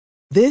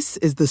This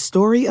is the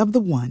story of the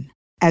one.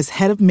 As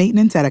head of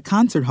maintenance at a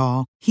concert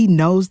hall, he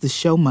knows the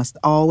show must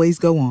always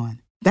go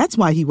on. That's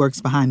why he works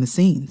behind the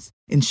scenes,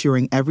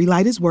 ensuring every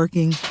light is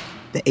working,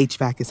 the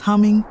HVAC is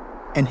humming,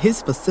 and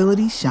his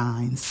facility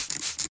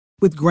shines.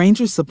 With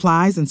Grainger's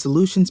supplies and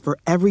solutions for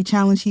every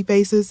challenge he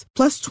faces,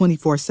 plus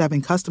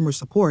 24/7 customer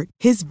support,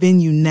 his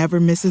venue never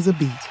misses a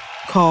beat.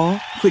 Call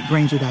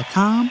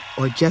quickgrainger.com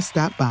or just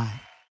stop by.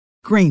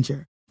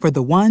 Grainger, for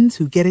the ones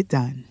who get it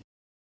done.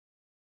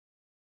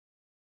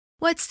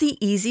 What's the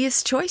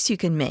easiest choice you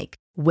can make?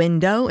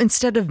 Window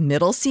instead of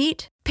middle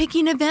seat?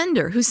 Picking a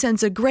vendor who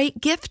sends a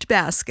great gift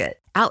basket?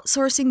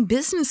 Outsourcing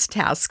business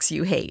tasks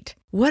you hate?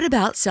 What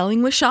about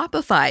selling with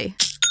Shopify?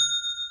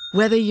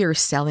 Whether you're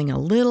selling a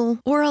little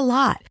or a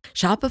lot,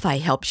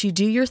 Shopify helps you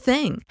do your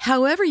thing,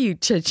 however you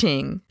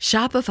cha-ching.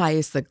 Shopify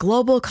is the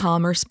global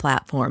commerce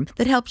platform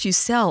that helps you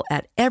sell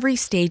at every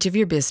stage of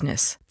your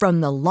business.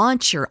 From the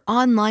launch your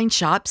online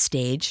shop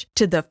stage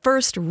to the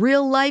first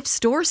real-life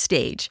store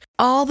stage,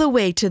 all the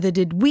way to the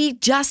did we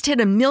just hit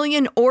a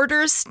million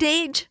orders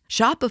stage.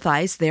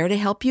 Shopify's there to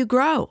help you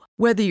grow.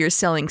 Whether you're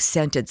selling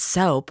scented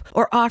soap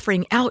or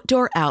offering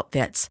outdoor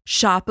outfits,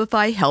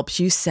 Shopify helps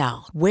you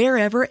sell.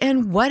 Wherever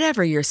and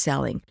whatever you're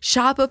selling,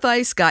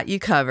 Shopify's got you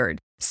covered.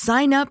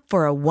 Sign up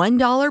for a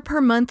 $1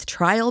 per month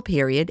trial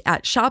period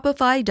at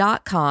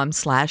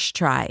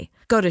shopify.com/try.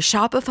 Go to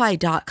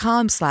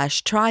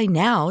shopify.com/try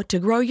now to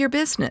grow your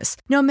business,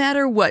 no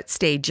matter what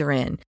stage you're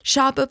in.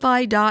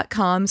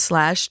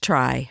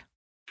 Shopify.com/try.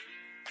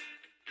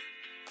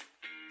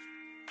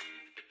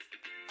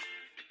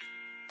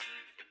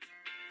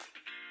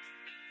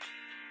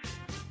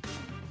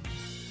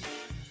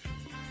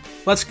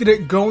 Let's get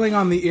it going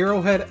on the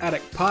Arrowhead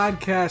Addict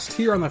podcast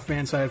here on the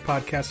Fansided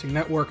Podcasting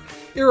Network,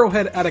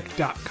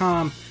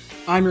 arrowheadaddict.com.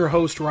 I'm your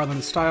host,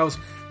 Rylan Stiles.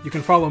 You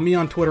can follow me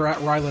on Twitter at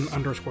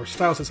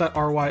Rylan_Stiles. It's at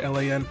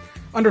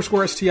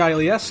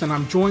RYLAN_STILES. And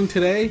I'm joined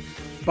today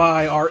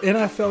by our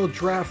NFL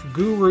draft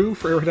guru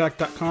for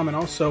arrowheadaddict.com and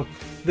also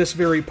this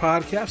very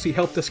podcast. He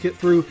helped us get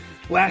through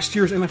last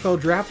year's NFL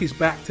draft. He's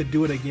back to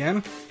do it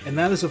again. And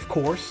that is, of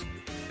course,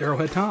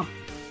 Arrowhead Tom.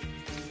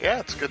 Yeah,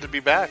 it's good to be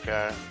back.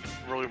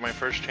 Really my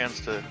first chance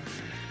to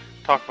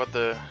talk about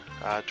the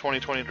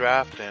 2020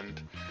 draft,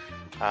 and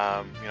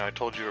I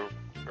told you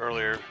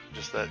earlier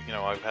just that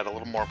I've had a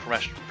little more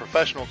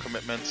professional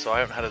commitments, so I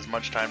haven't had as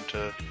much time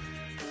to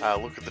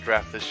look at the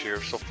draft this year.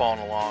 Still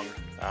following along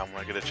when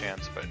I get a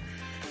chance, but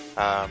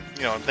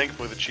and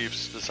thankfully the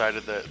Chiefs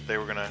decided that they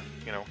were gonna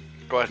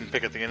go ahead and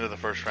pick at the end of the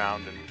first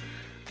round and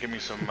give me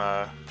some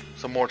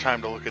more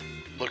time to look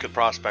at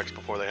prospects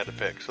before they had to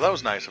pick. So that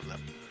was nice of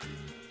them.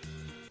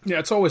 Yeah,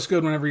 it's always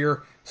good whenever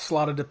you're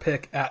slotted to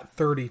pick at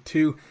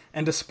 32.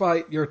 And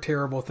despite your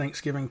terrible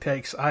Thanksgiving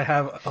takes, I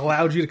have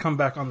allowed you to come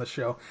back on the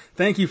show.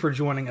 Thank you for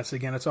joining us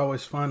again. It's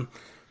always fun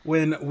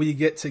when we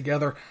get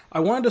together. I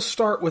wanted to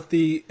start with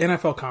the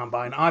NFL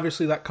Combine.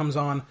 Obviously, that comes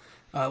on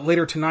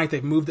later tonight.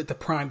 They've moved it to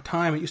prime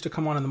time. It used to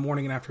come on in the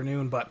morning and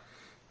afternoon, but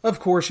of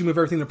course, you move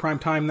everything to prime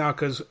time now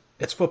because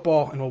it's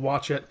football and we'll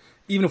watch it,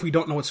 even if we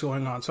don't know what's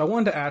going on. So I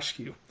wanted to ask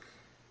you,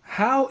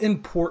 how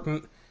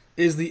important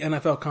is the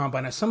NFL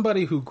Combine? As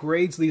somebody who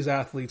grades these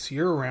athletes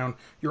year-round,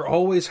 you're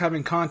always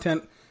having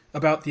content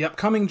about the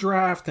upcoming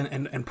draft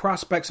and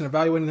prospects and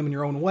evaluating them in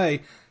your own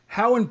way.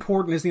 How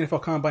important is the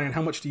NFL Combine, and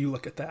how much do you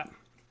look at that?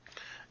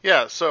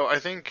 Yeah, so I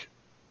think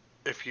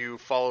if you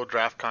follow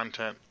draft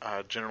content,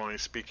 generally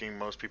speaking,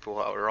 most people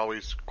are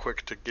always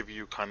quick to give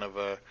you kind of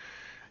a,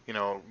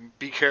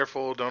 be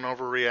careful, don't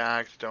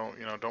overreact,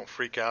 don't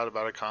freak out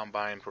about a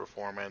combine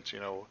performance,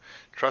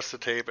 trust the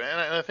tape.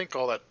 And I think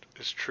all that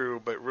is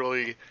true, but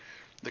really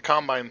the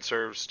combine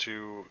serves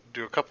to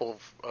do a couple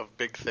of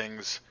big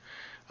things,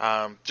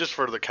 just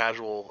for the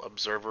casual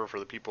observer, for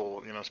the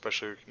people,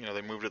 especially,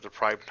 they moved at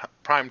the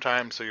prime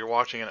time, so you're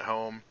watching it at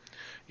home.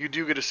 You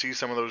do get to see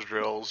some of those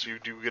drills. You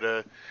do get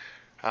to,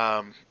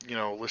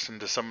 listen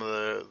to some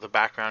of the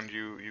background.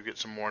 You get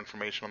some more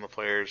information on the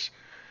players.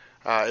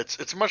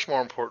 It's much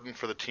more important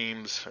for the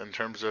teams in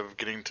terms of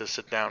getting to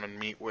sit down and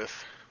meet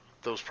with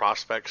those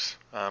prospects.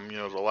 A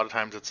lot of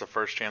times it's the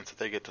first chance that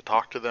they get to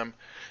talk to them.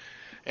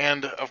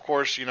 And, of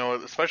course,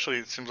 especially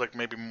it seems like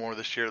maybe more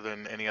this year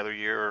than any other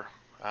year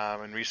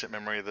in recent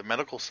memory, the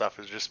medical stuff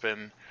has just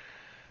been,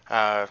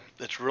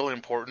 it's really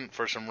important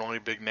for some really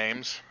big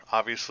names.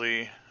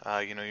 Obviously,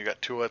 you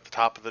got Tua at the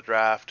top of the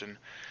draft, and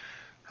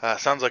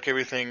sounds like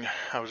everything,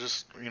 I was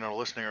just,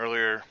 listening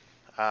earlier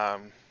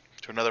to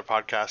another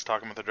podcast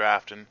talking about the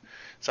draft, and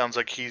sounds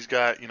like he's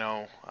got,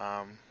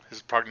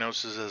 his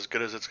prognosis is as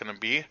good as it's going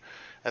to be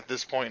at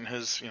this point in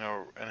his, in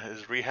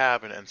his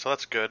rehab, and so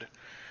that's good.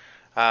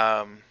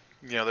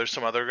 There's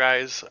some other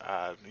guys,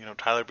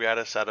 Tyler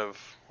Biadasz out of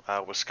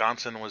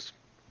Wisconsin was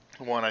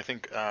one, I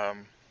think, I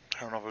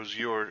don't know if it was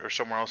you or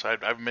somewhere else.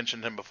 I've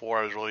mentioned him before.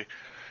 I was really,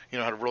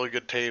 had a really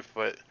good tape,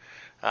 but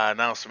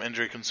now some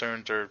injury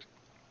concerns are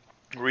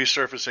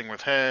resurfacing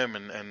with him,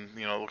 and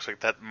it looks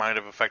like that might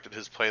have affected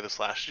his play this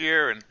last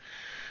year.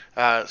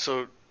 And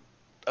so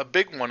a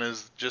big one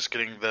is just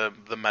getting the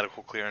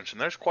medical clearance,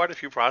 and there's quite a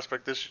few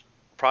prospects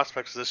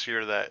prospects this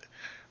year that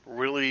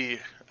really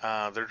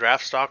their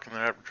draft stock and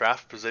their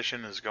draft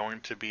position is going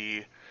to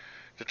be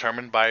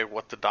determined by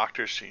what the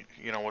doctors see,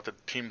 what the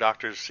team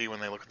doctors see when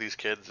they look at these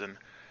kids. And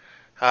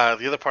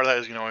the other part of that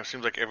is, it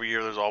seems like every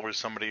year there's always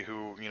somebody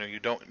who, you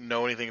don't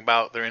know anything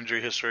about their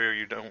injury history, or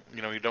you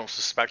don't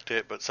suspect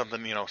it, but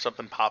something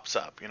pops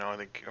up.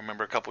 I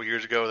remember a couple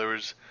years ago there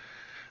was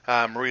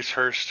Maurice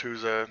Hurst,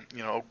 who's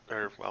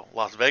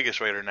Las Vegas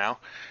Raider now,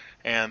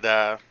 and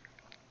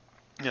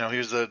he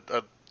was a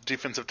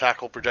defensive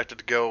tackle projected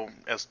to go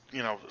as,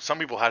 some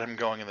people had him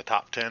going in the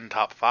top 10,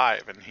 top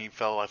 5, and he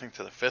fell, I think,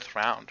 to the 5th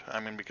round.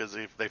 Because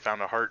they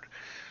found a heart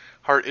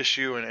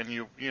issue, and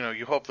you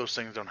hope those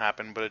things don't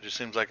happen, but it just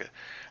seems like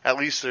at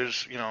least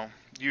there's,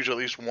 usually at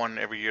least one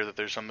every year that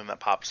there's something that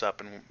pops up,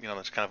 and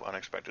that's kind of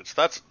unexpected.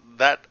 So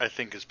that I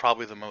think is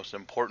probably the most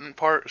important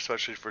part,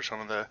 especially for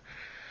some of the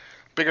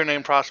bigger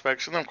name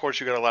prospects. And then of course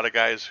you got a lot of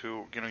guys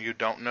who you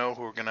don't know,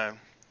 who are gonna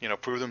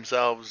prove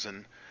themselves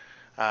and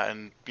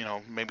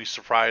maybe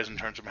surprise and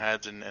turn some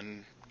heads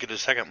and get a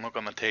second look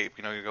on the tape.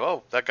 You go,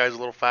 oh, that guy's a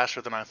little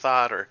faster than I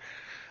thought, or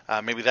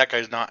maybe that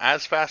guy's not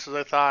as fast as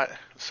I thought.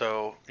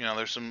 So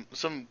there's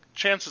some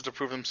chances to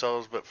prove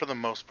themselves, but for the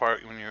most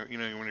part, when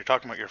you're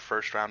talking about your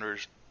first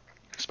rounders,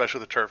 especially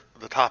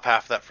the top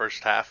half of that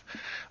first half,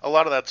 a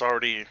lot of that's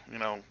already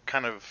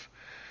kind of,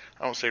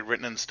 I won't say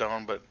written in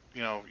stone, but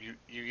you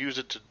use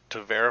it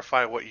to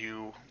verify what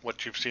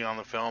you've seen on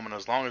the film, and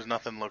as long as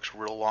nothing looks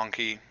real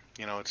wonky,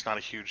 it's not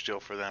a huge deal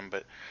for them.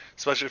 But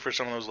especially for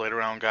some of those later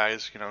round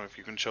guys, if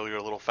you can show you're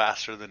a little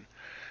faster than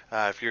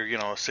if you're, a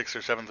 6th or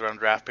 7th round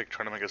draft pick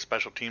trying to make a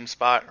special team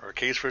spot or a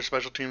case for a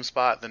special team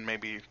spot, then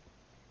maybe,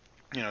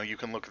 you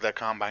can look at that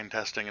combine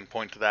testing and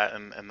point to that,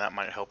 and that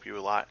might help you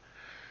a lot.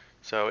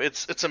 So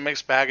it's a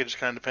mixed bag. It just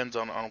kind of depends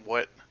on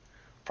what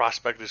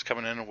prospect is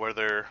coming in and where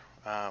they're,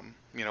 how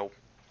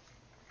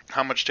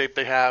much tape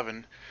they have.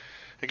 And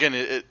again,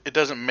 it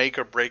doesn't make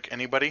or break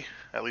anybody,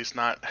 at least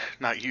not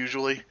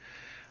usually.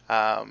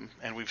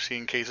 And we've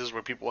seen cases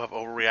where people have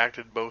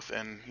overreacted both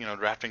in,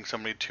 drafting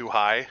somebody too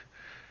high,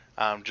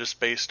 just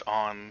based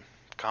on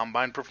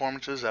combine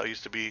performances. That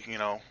used to be,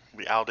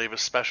 the Al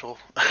Davis special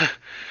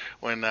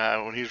when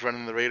he's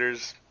running the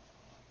Raiders.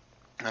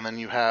 And then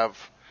you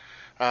have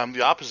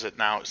the opposite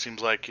now. It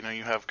seems like,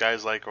 you have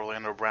guys like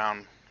Orlando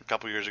Brown a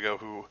couple years ago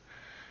who,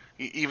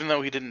 even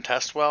though he didn't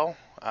test well,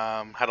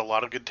 had a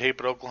lot of good tape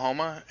at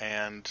Oklahoma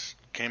and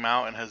came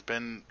out and has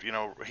been,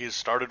 he's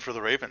started for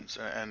the Ravens,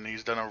 and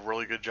he's done a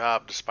really good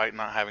job despite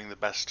not having the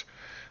best,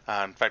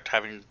 in fact,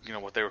 having,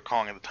 what they were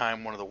calling at the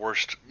time one of the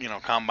worst,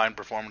 combine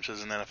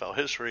performances in NFL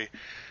history.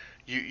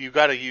 You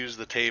got to use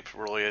the tape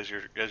really as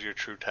your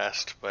true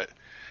test, but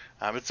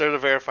it's there to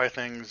verify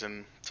things,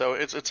 and so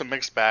it's a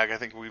mixed bag. I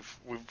think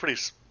we've pretty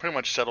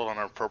much settled on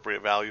an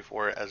appropriate value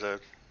for it as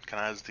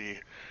the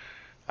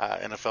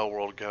NFL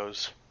world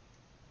goes.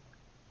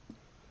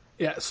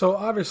 Yeah, so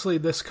obviously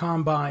this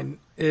combine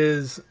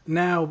is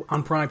now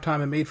on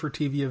primetime, a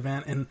made-for-TV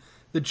event, and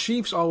the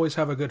Chiefs always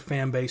have a good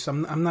fan base.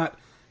 I'm not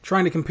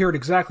trying to compare it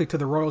exactly to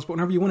the Royals, but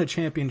whenever you win a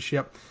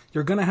championship,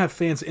 you're going to have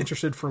fans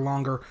interested for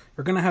longer.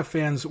 You're going to have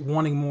fans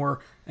wanting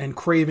more and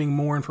craving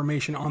more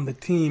information on the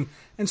team.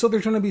 And so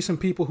there's going to be some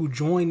people who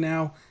join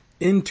now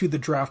into the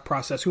draft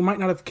process who might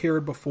not have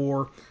cared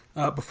before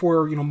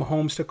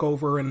Mahomes took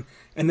over and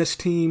this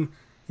team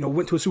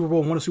went to a Super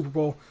Bowl and won a Super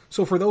Bowl.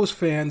 So for those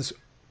fans,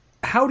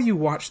 how do you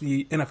watch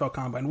the NFL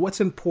Combine?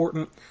 What's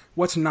important?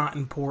 What's not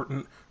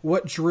important?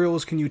 What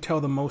drills can you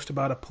tell the most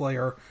about a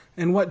player?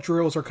 And what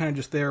drills are kind of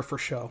just there for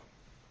show?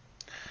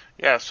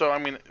 Yeah, so,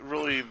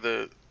 really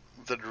the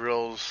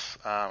drills,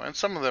 and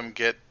some of them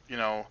get,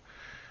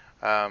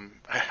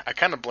 I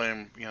kind of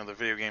blame, the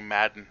video game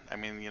Madden.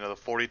 The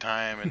 40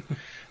 time and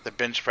the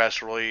bench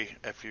press really,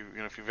 if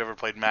you've ever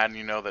played Madden,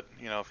 you know that,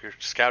 if you're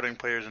scouting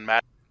players in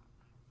Madden,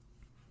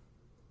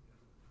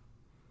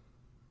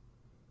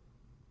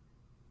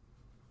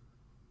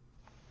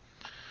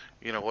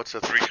 what's a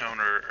 3-cone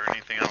or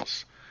anything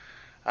else.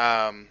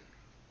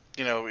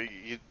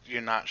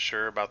 You're not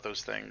sure about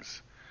those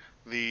things.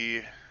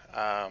 The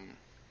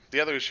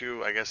other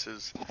issue, I guess,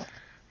 is,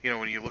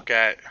 when you look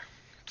at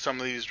some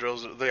of these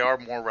drills, they are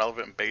more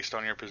relevant based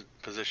on your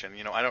position.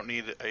 I don't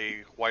need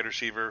a wide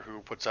receiver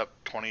who puts up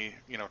 20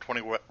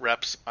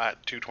 reps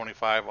at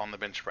 225 on the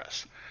bench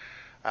press.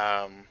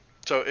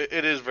 So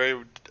it is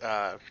very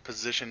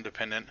position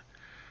dependent.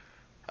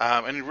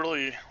 And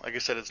really, like I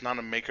said, it's not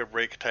a make or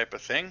break type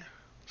of thing.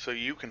 So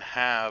you can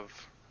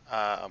have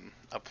a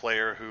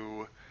player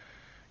who,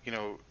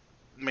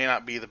 may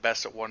not be the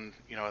best at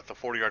at the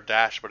 40-yard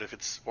dash, but if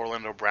it's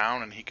Orlando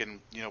Brown and he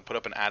can, put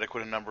up an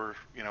adequate number,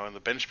 in the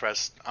bench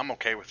press, I'm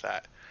okay with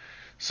that.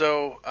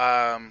 So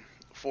that's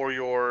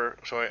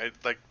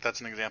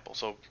an example.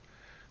 So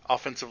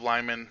offensive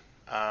lineman,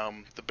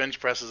 the bench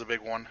press is a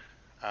big one,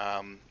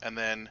 and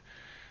then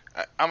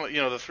the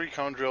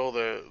 3-cone drill,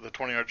 the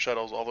 20-yard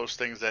shuttles, all those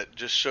things that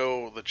just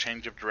show the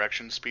change of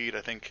direction speed.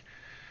 I think,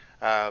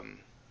 as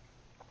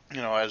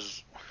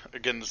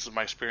again, this is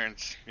my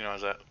experience,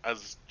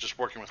 as just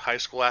working with high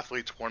school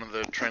athletes, one of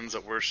the trends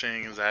that we're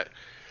seeing is that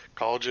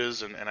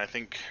colleges, and I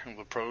think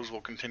the pros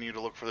will continue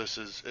to look for this,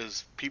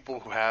 is people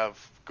who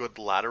have good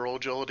lateral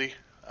agility.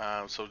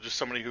 So just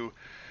somebody who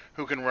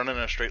can run in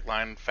a straight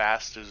line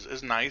fast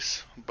is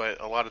nice,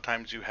 but a lot of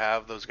times you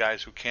have those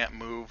guys who can't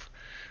move,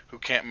 who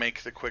can't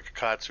make the quick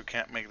cuts, who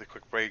can't make the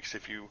quick breaks.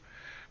 If you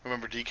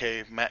remember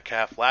DK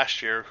Metcalf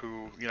last year,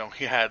 who,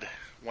 he had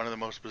one of the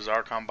most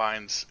bizarre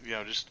combines,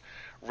 just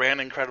ran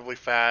incredibly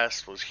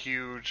fast, was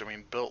huge,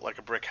 built like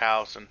a brick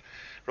house, and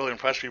really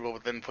impressed people,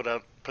 but then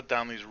put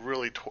down these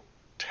really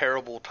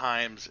terrible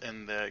times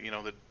in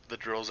the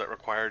drills that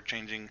required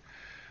change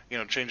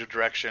of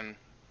direction.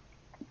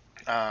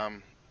 I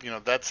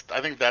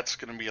think that's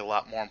going to be a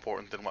lot more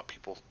important than what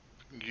people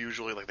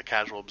usually, like the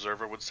casual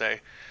observer, would say.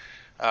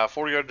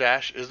 40-yard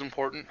dash is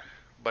important,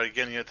 but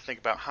again, you have to think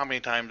about how many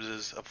times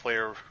is a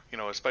player,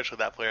 especially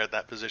that player at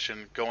that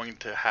position, going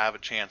to have a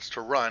chance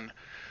to run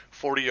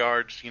 40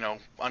 yards,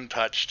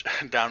 untouched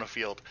down a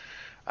field.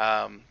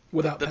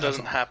 That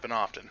doesn't happen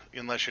often,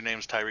 unless your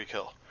name's Tyreek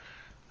Hill.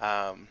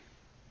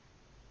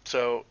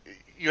 So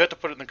you have to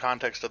put it in the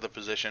context of the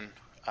position.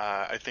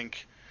 I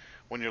think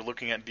when you're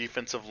looking at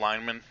defensive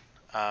linemen,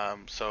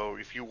 so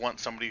if you want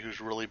somebody who's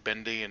really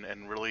bendy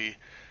and really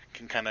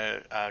can kind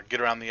of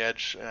get around the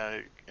edge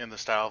in the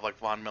style of like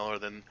Von Miller,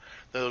 then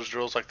those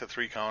drills like the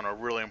 3-cone are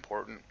really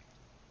important.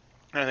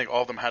 And I think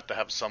all of them have to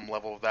have some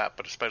level of that,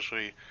 but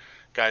especially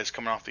guys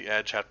coming off the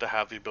edge have to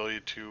have the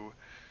ability to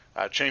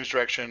change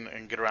direction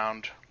and get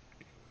around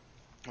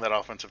that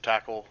offensive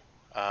tackle.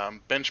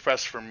 Bench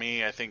press for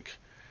me, I think,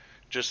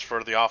 just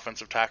for the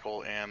offensive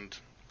tackle and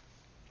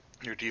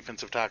your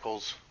defensive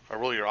tackles, or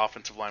really your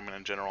offensive linemen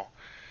in general,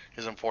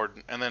 is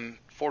important. And then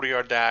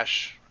 40-yard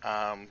dash,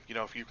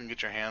 if you can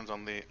get your hands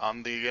on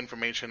the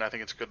information, I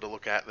think it's good to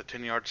look at the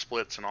 10-yard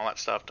splits and all that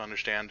stuff to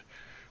understand,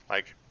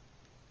 like,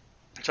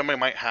 somebody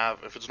might have,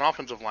 if it's an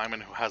offensive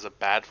lineman who has a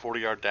bad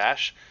 40-yard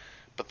dash,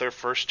 but their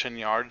first 10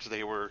 yards,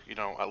 they were,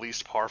 at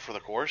least par for the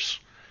course,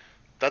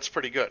 that's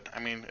pretty good.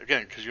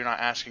 Again, because you're not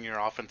asking your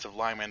offensive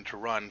lineman to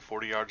run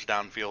 40 yards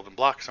downfield and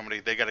block somebody.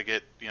 They got to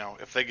get,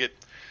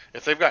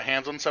 if they've got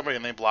hands on somebody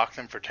and they block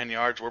them for 10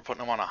 yards, we're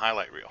putting them on a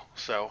highlight reel.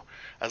 So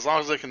as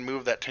long as they can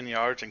move that 10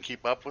 yards and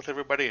keep up with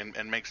everybody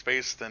and make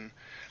space, then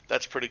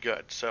that's pretty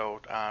good. So,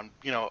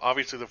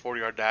 obviously the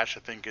 40-yard dash, I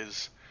think,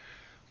 is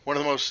one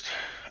of the most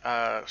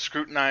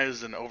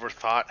scrutinized and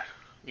overthought,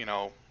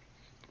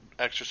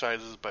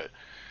 exercises. But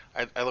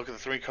I look at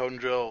the 3-cone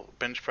drill,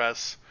 bench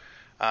press.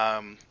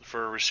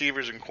 For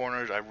receivers and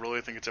corners, I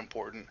really think it's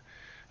important.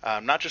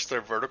 Not just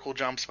their vertical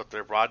jumps, but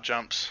their broad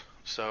jumps.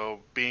 So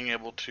being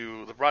able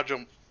to, the broad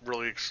jump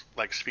really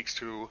speaks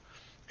to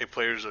a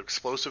player's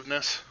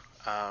explosiveness,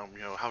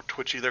 how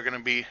twitchy they're going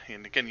to be.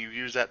 And again, you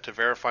use that to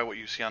verify what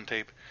you see on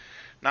tape,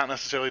 not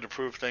necessarily to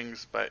prove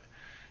things, but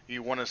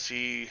you want to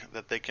see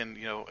that they can,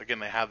 again,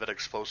 they have that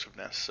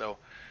explosiveness. So,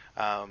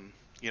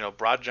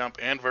 broad jump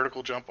and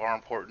vertical jump are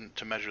important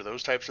to measure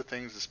those types of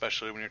things,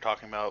 especially when you're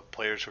talking about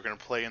players who are going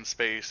to play in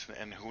space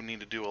and who need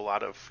to do a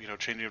lot of,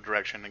 changing of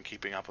direction and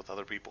keeping up with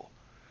other people.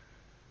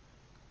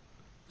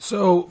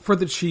 So, for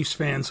the Chiefs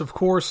fans, of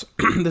course,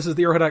 this is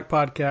the Arrowhead Act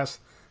podcast,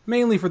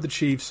 mainly for the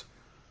Chiefs.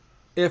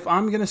 If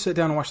I'm going to sit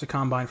down and watch the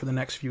Combine for the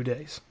next few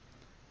days,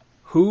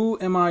 who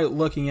am I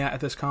looking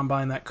at this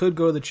Combine that could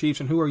go to the Chiefs,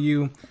 and who are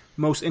you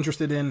most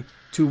interested in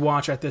to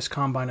watch at this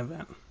Combine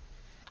event?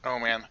 Oh,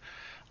 man.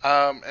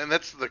 And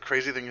that's the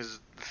crazy thing, is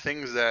the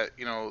things that,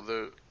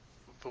 the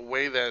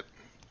way that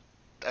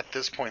at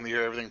this point in the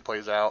year everything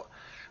plays out.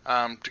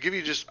 To give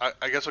you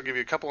I guess I'll give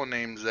you a couple of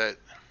names that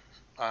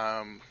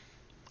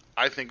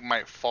I think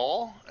might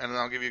fall, and then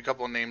I'll give you a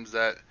couple of names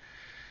that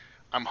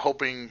I'm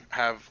hoping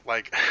have,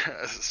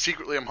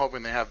 secretly I'm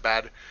hoping they have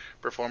bad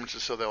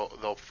performances, so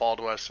they'll fall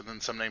to us, and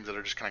then some names that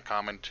are just kind of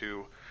common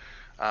to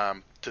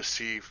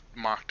see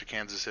mocked to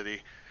Kansas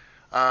City.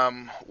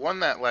 One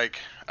that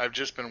I've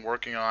just been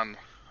working on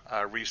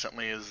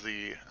recently is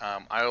the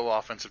Iowa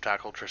offensive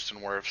tackle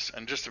Tristan Wirfs.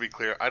 And just to be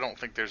clear, I don't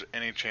think there's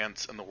any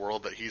chance in the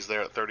world that he's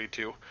there at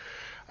 32.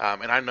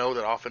 And I know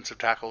that offensive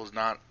tackle is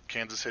not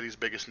Kansas City's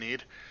biggest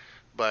need,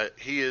 but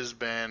he has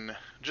been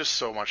just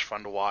so much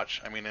fun to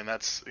watch. And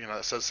that's,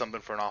 that says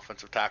something for an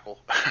offensive tackle.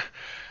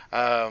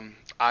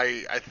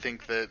 I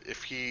think that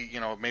if he,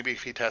 maybe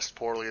if he tests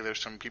poorly,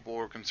 there's some people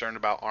who are concerned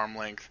about arm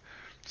length,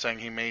 saying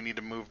he may need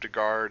to move to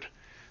guard.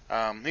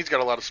 He's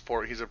got a lot of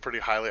support. He's a pretty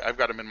highly, I've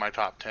got him in my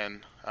top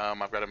 10.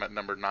 I've got him at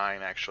number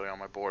 9 actually on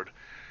my board.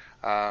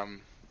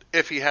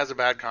 If he has a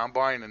bad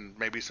combine and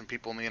maybe some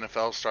people in the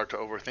NFL start to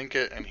overthink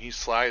it and he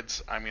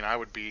slides,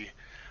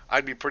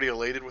 I'd be pretty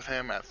elated with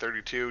him at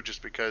 32,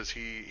 just because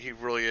he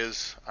really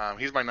is.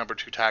 He's my number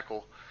 2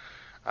 tackle.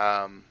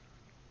 I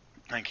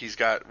think he's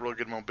got real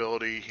good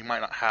mobility. He might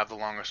not have the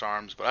longest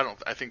arms, but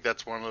I think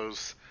that's one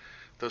of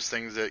those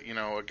things that,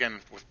 again,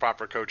 with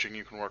proper coaching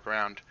you can work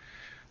around.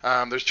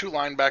 There's 2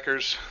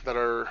 linebackers that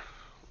are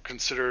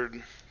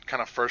considered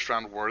kind of first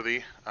round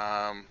worthy,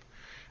 and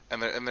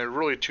they're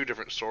really 2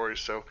 different stories.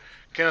 So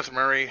Kenneth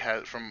Murray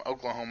from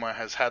Oklahoma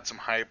has had some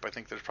hype. I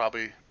think there's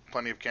probably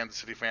plenty of Kansas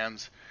City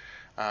fans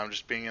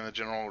Just being in the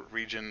general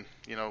region,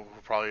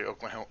 probably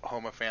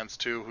Oklahoma fans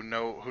too, who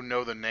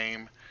know the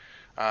name.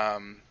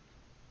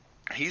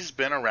 He's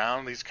been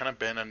around. He's kind of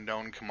been a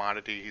known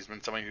commodity. He's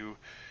been somebody who,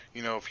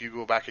 if you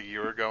go back a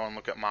year ago and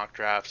look at mock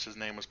drafts, his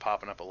name was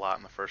popping up a lot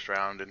in the first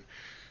round, and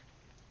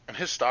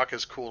his stock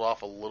has cooled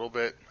off a little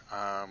bit.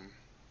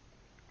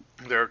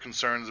 There are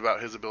concerns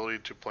about his ability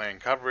to play in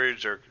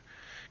coverage. There are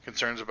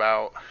concerns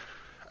about,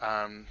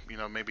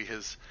 maybe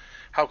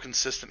how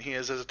consistent he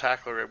is as a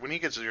tackler. When he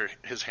gets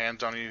his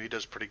hands on you, he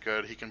does pretty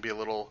good. He can be a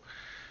little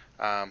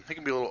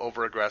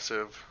over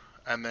aggressive.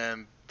 And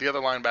then the other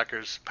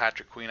linebacker is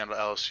Patrick Queen out of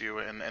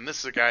LSU, and this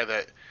is a guy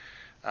that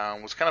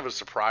was kind of a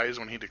surprise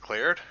when he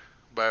declared.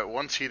 But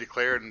once he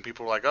declared, and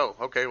people were like, "Oh,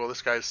 okay, well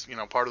this guy's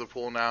part of the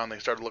pool now," and they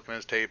started looking at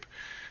his tape.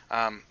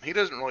 He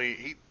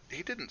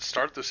didn't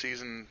start the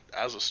season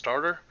as a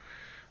starter,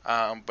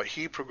 but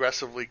he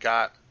progressively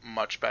got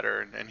much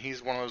better, and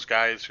he's one of those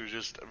guys who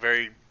just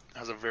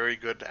has a very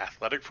good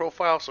athletic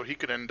profile, so he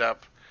could end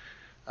up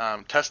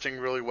testing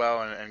really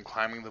well and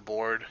climbing the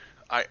board.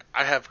 I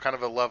have kind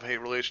of a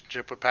love-hate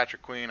relationship with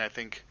Patrick Queen. I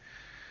think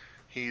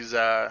he's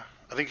a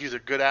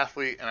good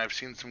athlete, and I've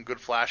seen some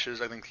good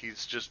flashes. I think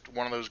he's just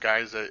one of those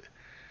guys that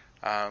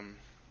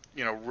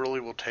really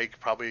will take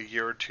probably a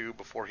year or two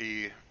before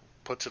he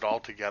puts it all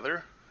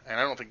together. And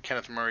I don't think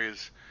Kenneth Murray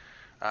is.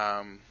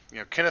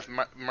 Kenneth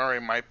Murray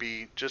might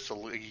be just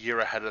a year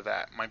ahead of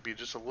that. Might be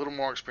just a little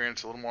more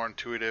experienced, a little more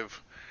intuitive,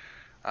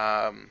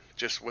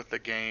 just with the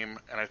game.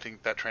 And I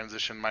think that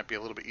transition might be a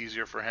little bit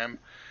easier for him.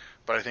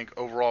 But I think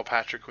overall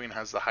Patrick Queen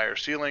has the higher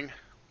ceiling.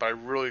 But I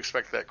really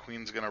expect that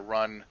Queen's going to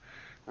run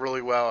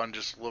really well and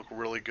just look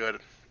really good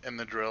in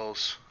the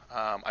drills.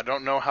 I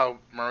don't know how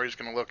Murray's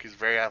going to look. He's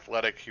very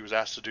athletic. He was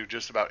asked to do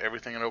just about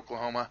everything in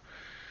Oklahoma,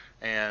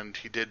 and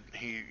he did.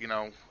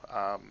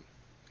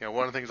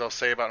 One of the things I'll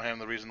say about him,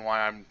 the reason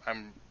why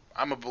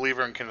I'm a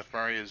believer in Kenneth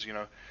Murray is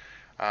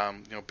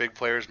big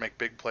players make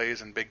big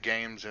plays in big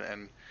games,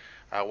 and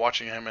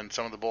watching him in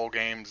some of the bowl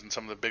games and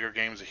some of the bigger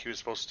games that he was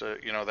supposed to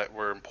that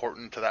were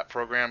important to that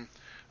program,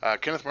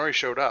 Kenneth Murray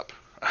showed up.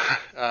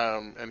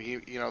 And he,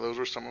 those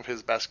were some of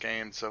his best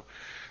games, so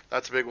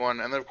that's a big one.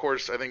 And then, of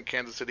course, I think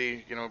Kansas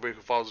City, everybody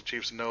who follows the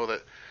Chiefs know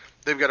that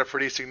they've got a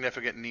pretty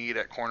significant need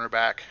at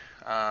cornerback.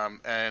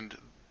 And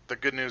the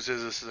good news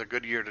is this is a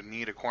good year to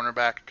need a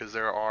cornerback because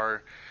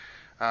they're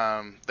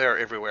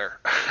everywhere.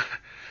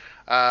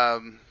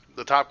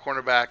 The top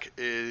cornerback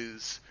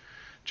is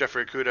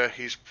Jeffrey Okudah.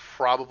 He's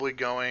probably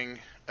going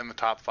in the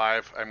top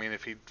 5. I mean,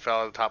 if he fell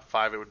out of the top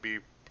 5, it would be,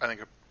 I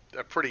think,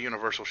 a pretty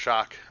universal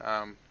shock.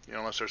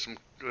 Unless there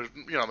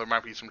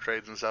might be some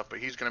trades and stuff, but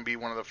he's going to be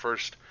one of the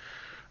first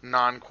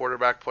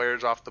non-quarterback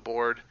players off the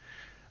board.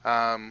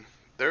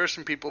 There are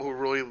some people who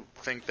really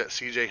think that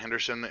C.J.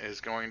 Henderson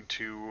is going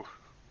to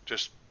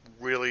just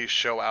really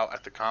show out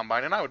at the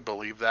combine, and I would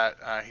believe that.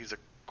 He's a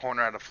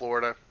corner out of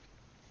Florida.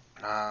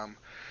 I'm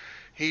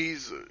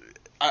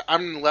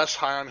less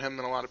high on him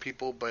than a lot of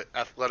people, but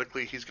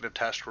athletically he's going to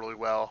test really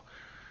well.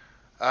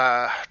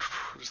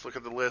 Just look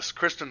at the list.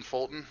 Kristen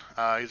Fulton,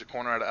 he's a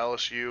corner out of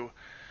LSU.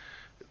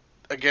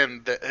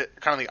 Again,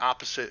 kind of the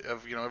opposite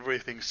of, everybody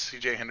thinks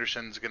C.J.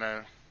 Henderson's going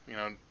to,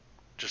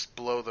 just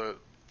blow the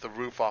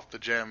roof off the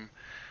gym.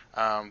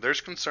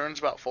 There's concerns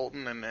about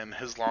Fulton and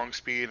his long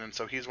speed, and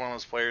so he's one of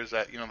those players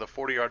that, the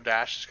 40-yard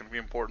dash is going to be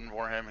important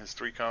for him. His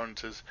 3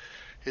 cones,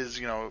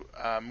 his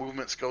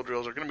movement skill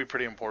drills are going to be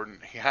pretty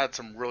important. He had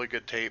some really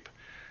good tape.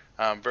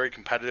 Very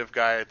competitive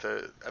guy at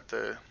the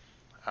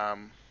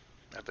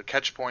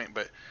catch point,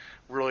 but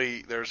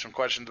really there's some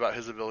questions about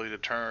his ability to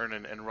turn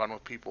and run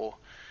with people.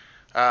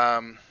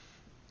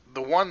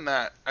 The one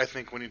that I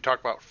think when you talk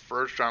about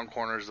first round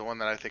corners, the one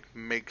that I think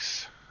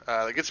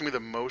that gets me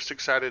the most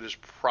excited is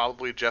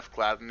probably Jeff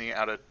Gladney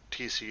out of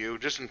TCU,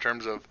 just in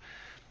terms of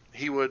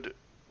he would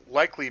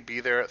likely be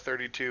there at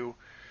 32,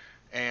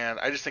 and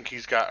I just think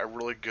he's got a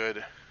really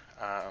good,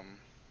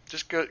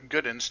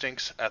 good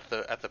instincts at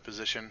the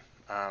position.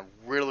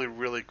 Really,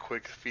 really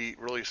quick feet,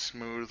 really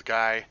smooth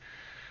guy.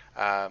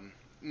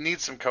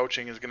 Needs some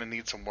coaching, is going to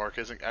need some work.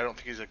 I don't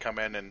think he's going to come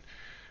in and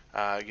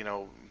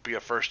be a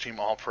first-team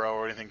All-Pro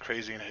or anything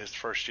crazy in his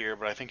first year,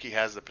 but I think he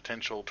has the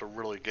potential to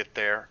really get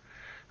there.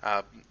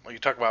 You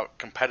talk about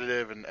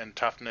competitive and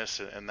toughness,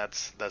 and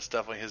that's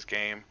definitely his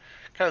game.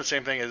 Kind of the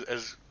same thing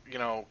as you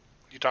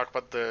talk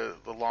about the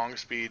long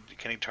speed.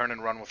 Can he turn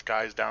and run with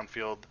guys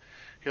downfield?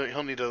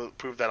 He'll need to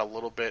prove that a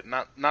little bit.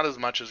 Not as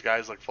much as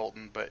guys like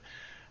Fulton, but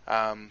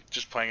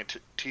just playing at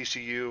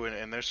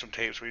TCU, and there's some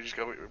tapes where you just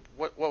go,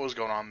 what was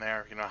going on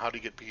there? How did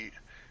he get beat?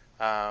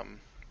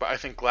 But I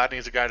think Gladney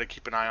is a guy to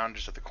keep an eye on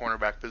just at the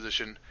cornerback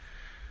position.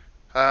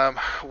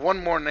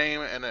 One more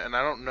name, and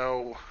I don't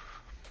know.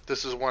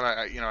 This is one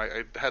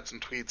I had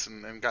some tweets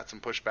and got some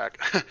pushback.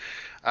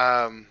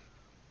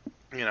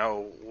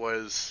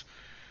 Was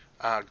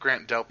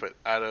Grant Delpit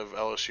out of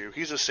LSU.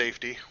 He's a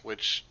safety,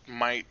 which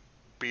might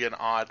be an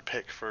odd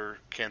pick for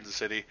Kansas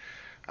City.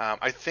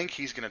 I think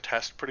he's going to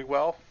test pretty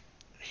well.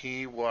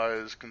 He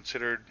was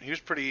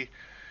pretty,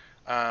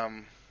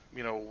 highly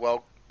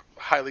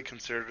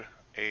considered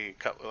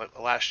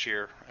last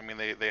year. I mean,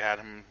 they had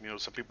him.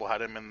 Some people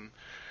had him in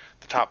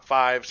the top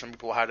 5. Some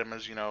people had him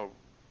as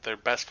their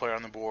best player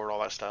on the board.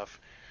 All that stuff.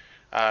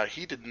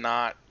 He did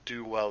not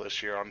do well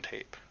this year on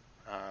tape.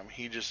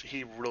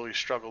 He really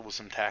struggled with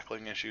some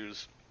tackling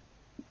issues.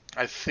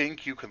 I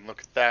think you can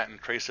look at that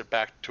and trace it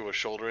back to a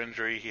shoulder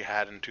injury he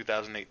had in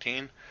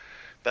 2018.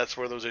 That's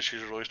where those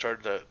issues really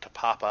started to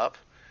pop up.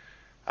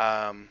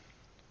 I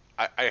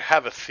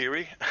have a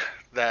theory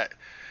that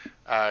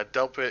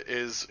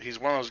Delpit he's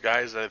one of those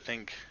guys that I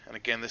think, and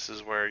again, this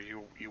is where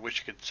you wish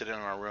you could sit in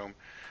our room.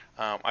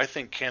 I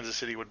think Kansas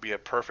City would be a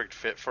perfect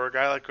fit for a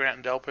guy like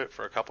Grant Delpit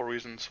for a couple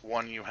reasons.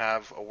 One, you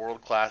have a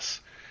world-class,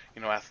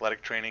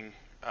 athletic training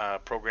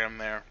program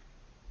there.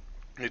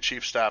 The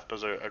chief staff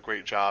does a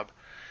great job.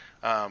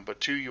 But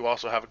 2, you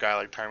also have a guy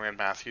like Tyrann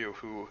Mathieu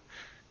who,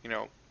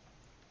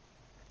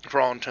 for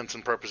all intents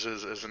and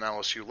purposes, is an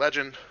LSU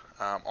legend.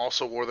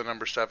 Also wore the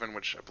number 7,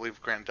 which I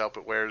believe Grant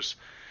Delpit wears,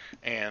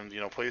 and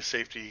plays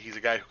safety. He's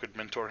a guy who could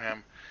mentor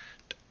him.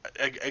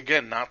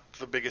 Again, not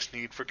the biggest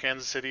need for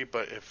Kansas City,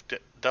 but if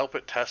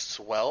Delpit tests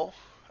well,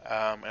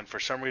 and for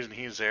some reason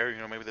he's there,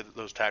 maybe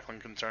those tackling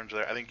concerns are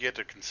there, I think you have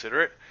to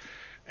consider it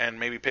and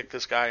maybe pick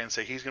this guy and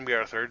say he's going to be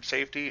our third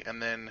safety.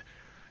 And then,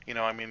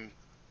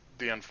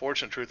 the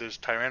unfortunate truth is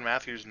Tyrann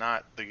Mathieu's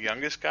not the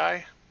youngest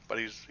guy, but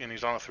he's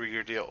on a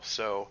 3-year deal.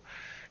 So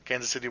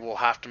Kansas City will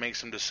have to make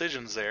some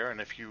decisions there.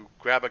 And if you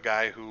grab a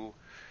guy who,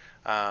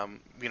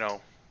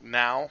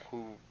 now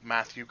who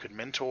Mathieu could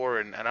mentor,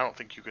 and I don't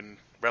think you can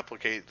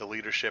replicate the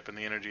leadership and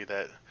the energy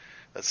that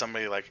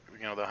somebody like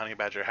the Honey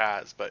Badger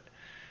has, but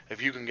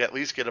if you can at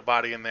least get a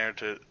body in there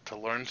to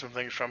learn some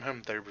things from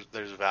him,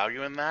 there's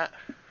value in that.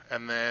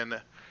 And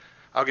then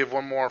I'll give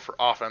one more for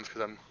offense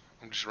because I'm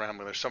just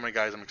rambling. There's so many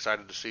guys I'm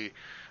excited to see.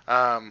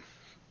 I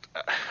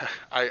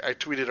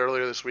tweeted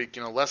earlier this week,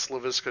 less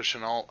Laviska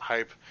Shenault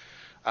hype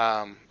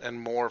and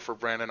more for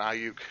Brandon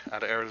Aiyuk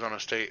out of Arizona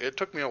State. It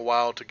took me a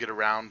while to get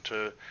around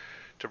to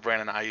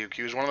Brandon Aiyuk.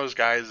 He was one of those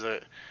guys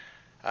that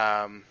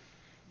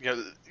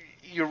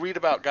you read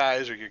about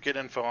guys or you get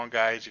info on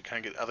guys, you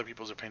kind of get other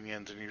people's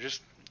opinions, and you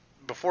just,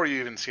 before you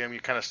even see them, you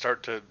kind of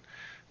start to,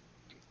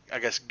 I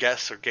guess,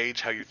 guess or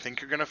gauge how you think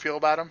you're going to feel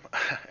about him.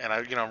 And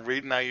I'm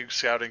reading Aiyuk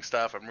scouting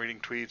stuff, I'm reading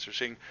tweets or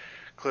seeing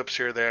clips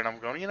here or there, and I'm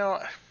going,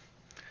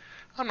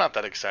 I'm not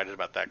that excited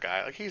about that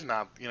guy. Like, he's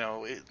not,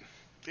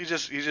 he's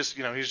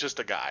just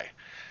a guy.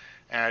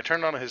 And I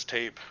turned on his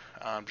tape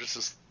just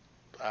this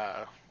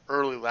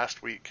early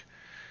last week,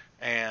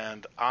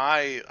 and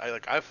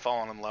I've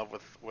fallen in love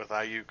with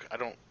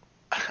Aiyuk.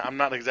 I'm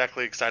not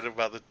exactly excited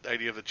about the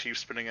idea of the Chiefs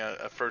spending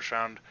a first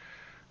round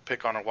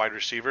pick on a wide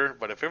receiver,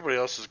 but if everybody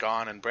else is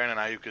gone and Brandon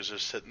Aiyuk is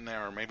just sitting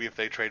there, or maybe if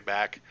they trade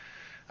back,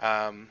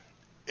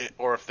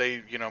 or if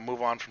they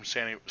move on from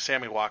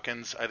Sammy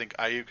Watkins, I think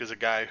Aiyuk is a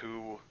guy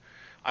who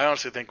I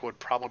honestly think would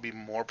probably be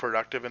more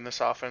productive in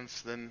this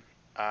offense than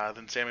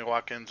Sammy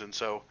Watkins. And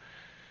so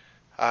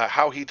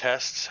how he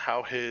tests,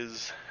 how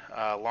his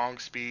long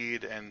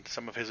speed and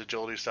some of his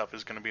agility stuff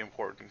is going to be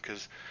important,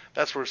 because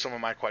that's where some of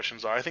my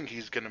questions are. I think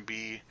he's going to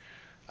be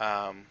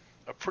a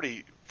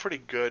pretty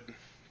good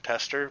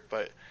tester,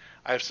 but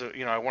I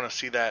want to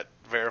see that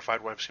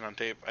verified what I've seen on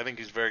tape. I think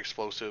he's very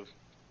explosive,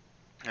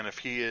 and if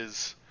he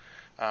is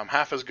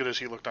half as good as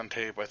he looked on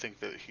tape, I think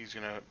that he's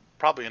going to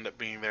probably end up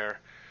being there.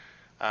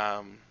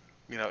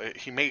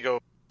 He may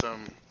go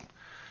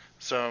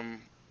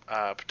some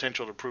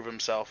potential to prove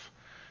himself,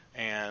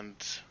 and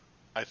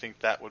I think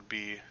that would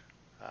be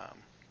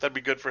that'd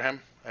be good for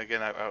him.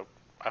 Again,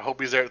 I hope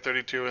he's there at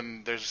 32,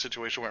 and there's a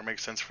situation where it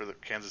makes sense for the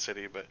Kansas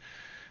City. But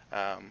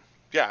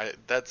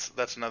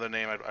that's another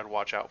name I'd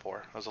watch out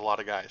for. There's a lot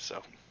of guys.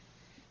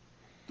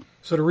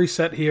 So to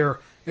reset here,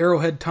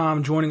 Arrowhead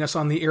Tom joining us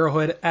on the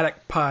Arrowhead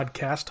Attic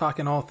podcast,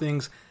 talking all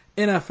things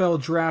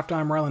NFL draft.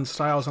 I'm Rylan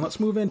Stiles, and let's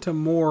move into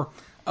more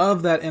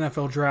of that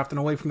NFL draft and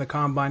away from the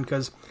Combine,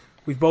 because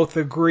we've both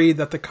agreed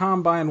that the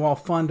Combine, while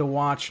fun to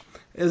watch,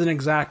 isn't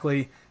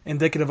exactly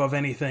indicative of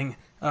anything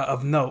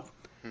of note.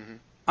 Mm-hmm.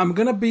 I'm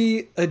going to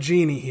be a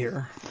genie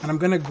here, and I'm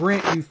going to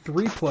grant you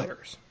 3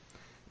 players.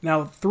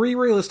 Now, 3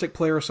 realistic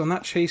players, so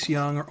not Chase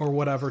Young or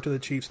whatever to the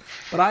Chiefs,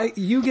 but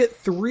you get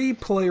 3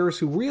 players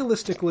who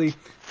realistically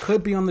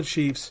could be on the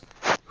Chiefs.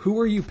 Who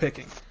are you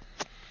picking?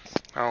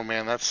 Oh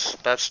man,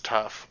 that's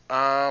tough.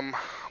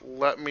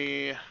 Let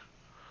me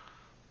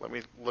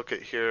look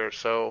at here.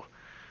 So,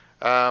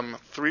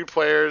 3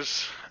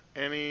 players.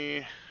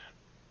 Any?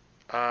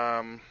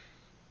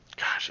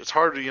 Gosh, it's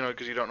hard to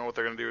because you don't know what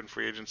they're going to do in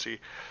free agency.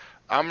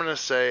 I'm going to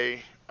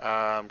say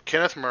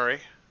Kenneth Murray,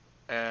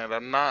 and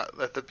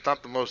that's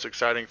not the most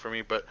exciting for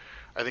me, but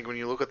I think when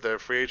you look at the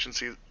free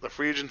agents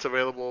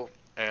available,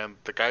 and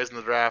the guys in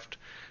the draft,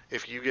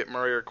 if you get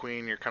Murray or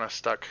Queen, you're kind of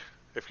stuck.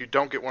 If you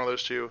don't get one of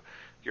those 2,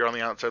 you're on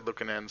the outside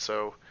looking in.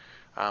 So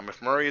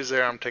if Murray is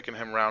there, I'm taking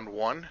him round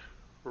 1.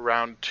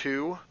 Round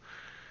 2,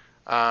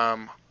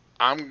 I'm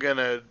going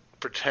to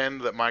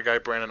pretend that my guy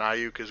Brandon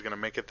Aiyuk is going to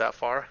make it that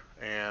far,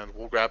 and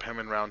we'll grab him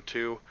in round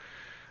 2.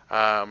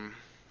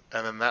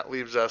 And then that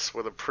leaves us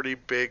with a pretty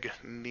big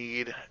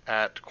need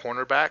at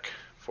cornerback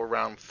for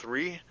round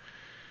 3.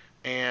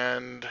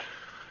 And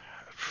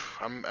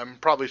I'm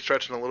probably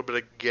stretching a little bit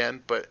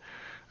again, but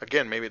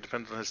again, maybe it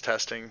depends on his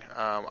testing.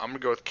 I'm going to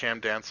go with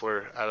Cam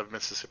Dantzler out of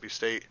Mississippi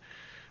State.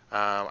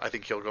 I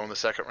think he'll go in the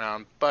second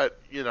round, but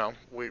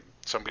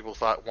some people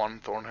thought Juan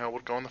Thornhill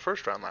would go in the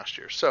first round last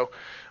year. So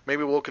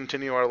maybe we'll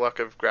continue our luck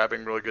of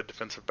grabbing really good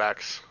defensive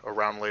backs a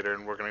round later,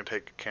 and we're going to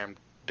take Cam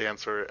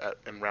Dantzler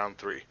in round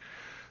 3.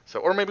 So,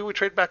 or maybe we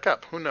trade back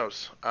up. Who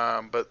knows?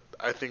 But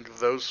I think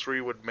those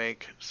 3 would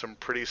make some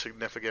pretty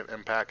significant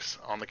impacts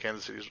on the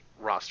Kansas City's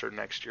roster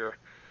next year.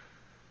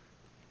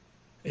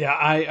 Yeah,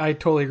 I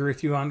totally agree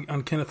with you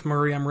on Kenneth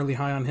Murray. I'm really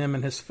high on him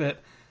and his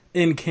fit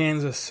in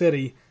Kansas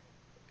City.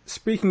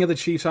 Speaking of the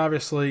Chiefs,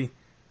 obviously,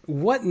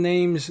 what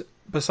names,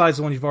 besides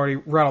the ones you've already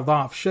rattled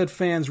off, should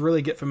fans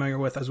really get familiar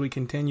with as we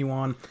continue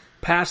on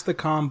past the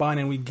Combine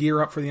and we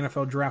gear up for the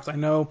NFL Draft? I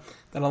know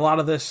that a lot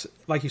of this,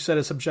 like you said,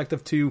 is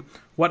subjective to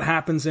what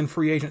happens in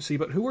free agency,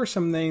 but who are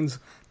some names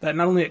that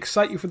not only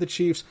excite you for the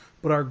Chiefs,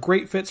 but are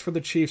great fits for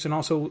the Chiefs and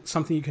also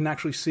something you can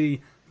actually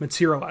see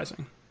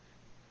materializing?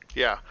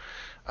 Yeah.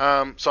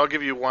 So I'll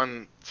give you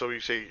one. So you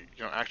say,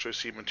 actually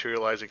see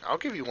materializing. I'll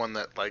give you one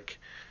that,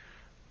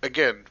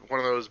 again, one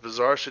of those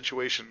bizarre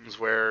situations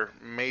where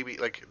maybe,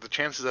 the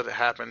chances that it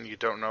happen, you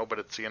don't know, but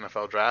it's the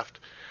NFL Draft.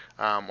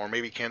 Or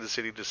maybe Kansas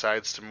City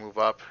decides to move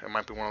up. It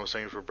might be one of those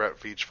things where Brett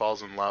Veach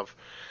falls in love.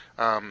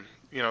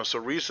 So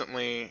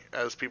recently,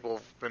 as people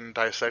have been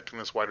dissecting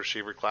this wide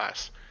receiver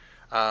class,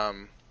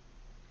 I've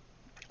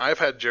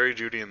had Jerry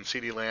Jeudy and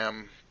CeeDee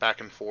Lamb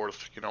back and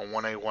forth,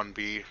 1A,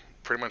 1B,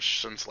 pretty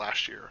much since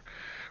last year.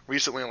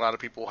 Recently, a lot of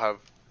people have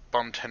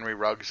bumped Henry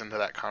Ruggs into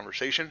that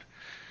conversation.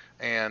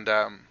 And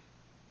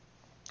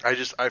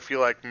I feel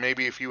like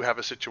maybe if you have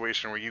a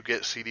situation where you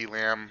get CeeDee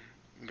Lamb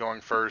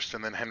going first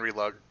and then Henry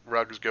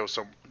Ruggs goes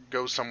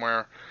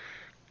somewhere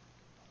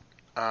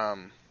a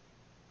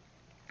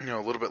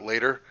little bit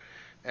later,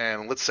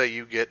 and let's say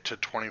you get to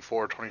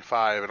 24,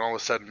 25, and all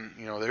of a sudden,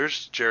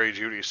 there's Jerry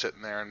Jeudy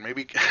sitting there, and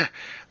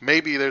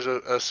maybe there's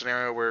a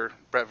scenario where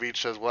Brett Veach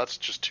says, well, that's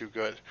just too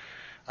good.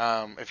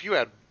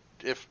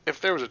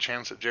 If there was a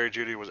chance that Jerry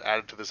Jeudy was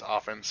added to this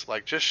offense,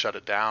 just shut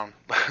it down.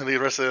 The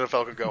rest of the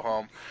NFL could go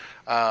home.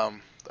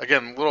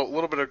 Again, a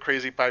little bit of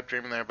crazy pipe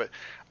dreaming there, but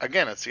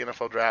again, it's the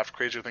NFL Draft.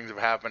 Crazier things have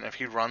happened. If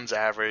he runs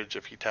average,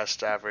 if he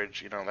tests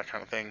average, that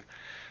kind of thing.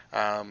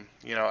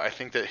 I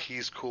think that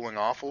he's cooling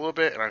off a little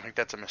bit, and I think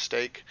that's a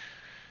mistake.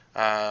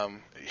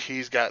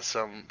 He's got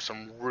some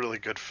really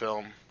good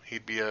film.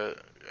 He'd be a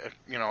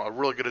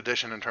really good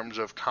addition in terms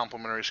of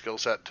complementary skill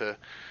set to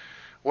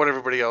what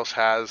everybody else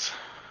has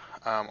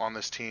on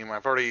this team.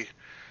 I've already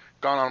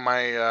gone on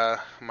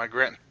my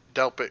Grant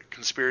Delpit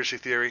conspiracy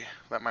theory.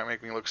 That might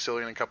make me look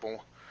silly in a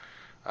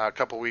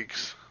couple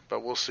weeks,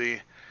 but we'll see.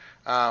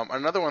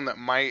 Another one that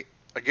might,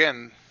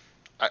 again,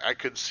 I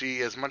could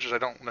see, as much as I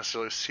don't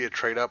necessarily see a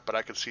trade up, but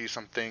I could see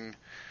something.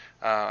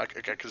 I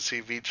could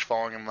see Veach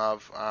falling in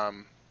love,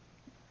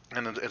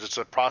 and it's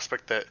a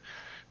prospect that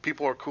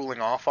people are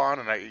cooling off on,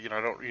 and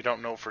you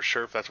don't know for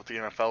sure if that's what the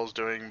NFL is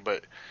doing,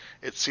 but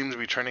it seems to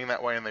be trending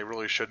that way, and they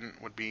really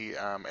shouldn't. Would be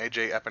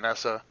AJ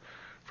Epinesa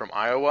from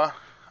Iowa.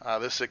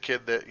 This is a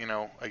kid that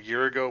a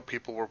year ago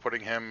people were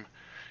putting him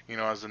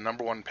as the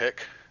number 1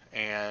 pick,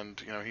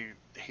 and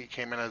he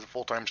came in as a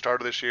full-time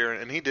starter this year,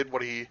 and he did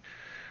what he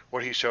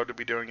showed to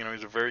be doing.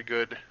 He's a very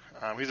good.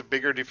 He's a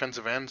bigger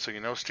defensive end, so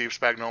Steve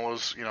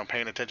Spagnuolo's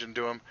paying attention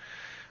to him.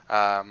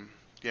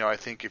 I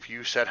think if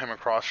you set him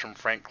across from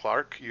Frank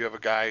Clark, you have a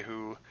guy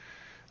who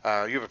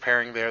you have a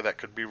pairing there that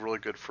could be really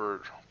good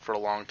for a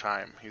long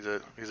time. He's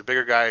a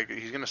bigger guy.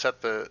 He's going to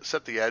set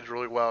the edge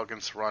really well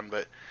against the run,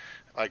 but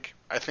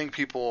I think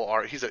people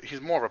are.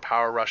 He's more of a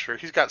power rusher.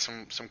 He's got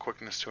some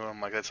quickness to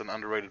him. That's an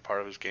underrated part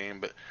of his game,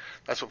 but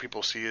that's what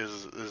people see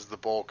is the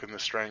bulk and the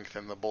strength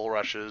and the bull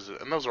rushes,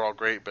 and those are all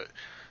great. But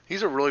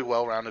he's a really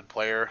well-rounded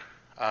player.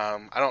 I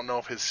don't know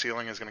if his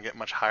ceiling is going to get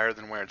much higher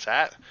than where it's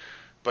at,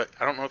 but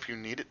I don't know if you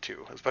need it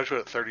to, especially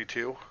at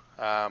 32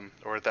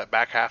 or at that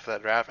back half of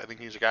that draft. I think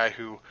he's a guy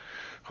who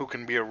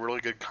can be a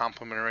really good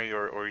complementary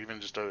or even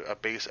just a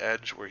base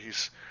edge where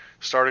he's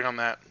starting on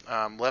that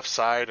left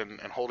side and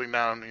holding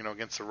down,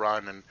 against the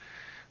run.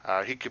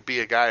 And he could be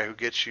a guy who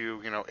gets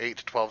you, 8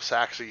 to 12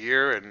 sacks a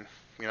year, and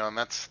and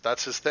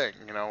that's his thing,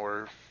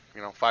 or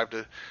 5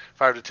 to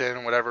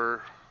 10,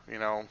 whatever.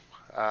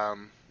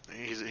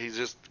 He's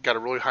just got a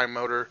really high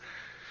motor.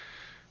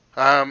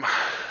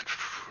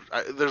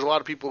 There's a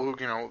lot of people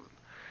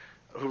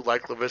who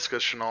like Laviska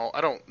Shenault.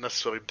 I don't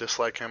necessarily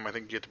dislike him. I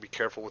think you have to be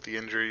careful with the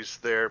injuries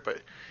there,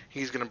 but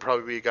he's going to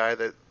probably be a guy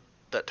that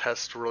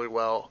tests really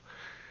well.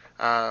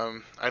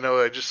 I know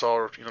I just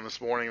saw,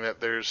 this morning that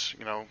there's,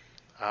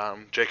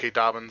 J.K.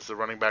 Dobbins, the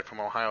running back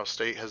from Ohio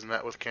State, has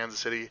met with Kansas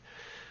City.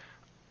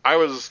 I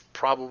was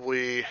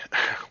probably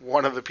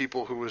one of the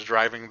people who was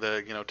driving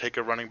the, take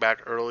a running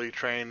back early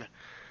train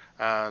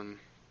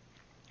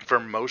for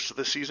most of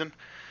the season.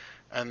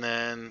 And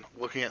then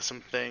looking at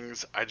some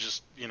things, I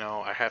just,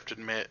 I have to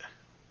admit,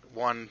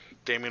 one,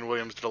 Damian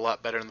Williams did a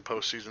lot better in the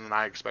postseason than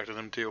I expected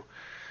him to.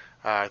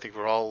 I think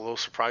we're all a little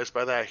surprised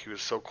by that. He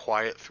was so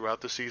quiet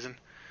throughout the season.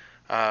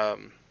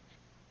 And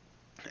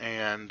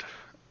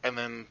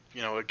then,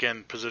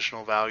 again,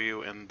 positional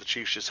value, and the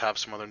Chiefs just have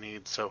some other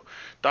needs. So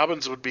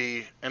Dobbins would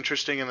be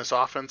interesting in this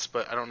offense,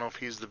 but I don't know if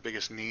he's the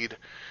biggest need.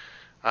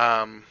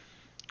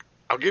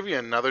 I'll give you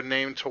another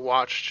name to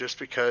watch just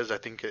because I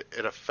think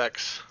it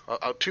affects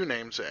two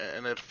names,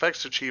 and it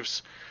affects the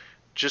Chiefs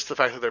just the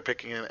fact that they're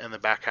picking in the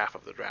back half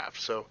of the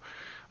draft. So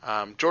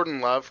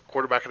Jordan Love,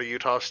 quarterback out of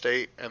Utah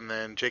State, and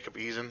then Jacob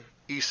Eason,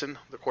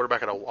 the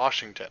quarterback out of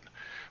Washington.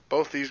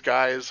 Both these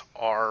guys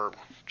are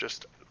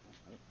just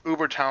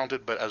uber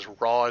talented, but as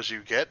raw as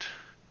you get.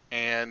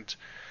 And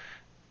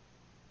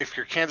if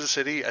you're Kansas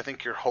City, I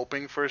think you're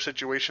hoping for a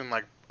situation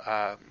like,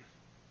 I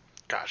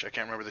can't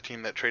remember the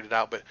team that traded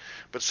out,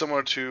 but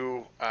similar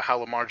to how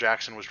Lamar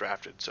Jackson was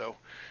drafted. So,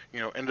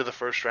 into the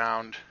first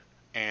round,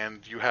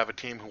 and you have a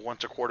team who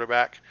wants a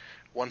quarterback,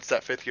 wants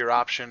that fifth-year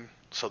option,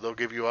 so they'll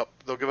give up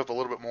a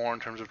little bit more in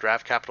terms of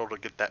draft capital to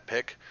get that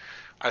pick.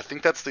 I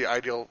think that's the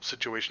ideal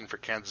situation for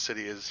Kansas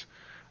City, is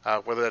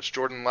whether that's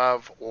Jordan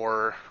Love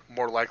or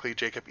more likely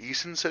Jacob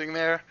Eason sitting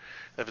there.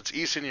 If it's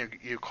Eason,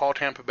 you call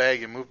Tampa Bay,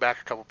 you move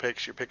back a couple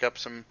picks, you pick up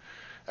some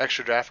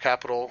extra draft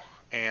capital,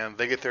 and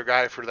they get their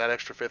guy for that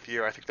extra fifth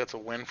year. I think that's a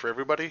win for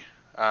everybody.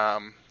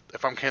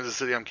 If I'm Kansas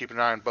City, I'm keeping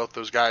an eye on both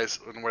those guys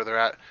and where they're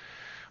at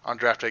on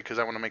draft day because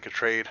I want to make a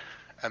trade.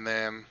 And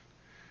then,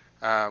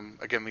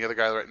 again, the other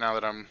guy right now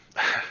that I'm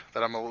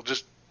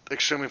just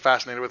extremely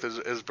fascinated with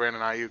is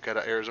Brandon Ayuk out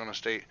of Arizona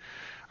State.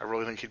 I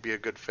really think he'd be a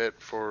good fit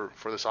for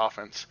this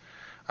offense.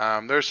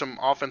 There's some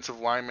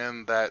offensive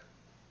linemen that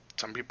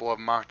some people have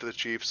mocked to the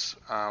Chiefs.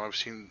 I've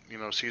seen,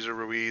 Cesar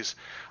Ruiz.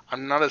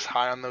 I'm not as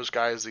high on those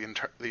guys,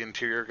 the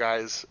interior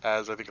guys,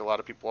 as I think a lot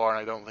of people are, and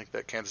I don't think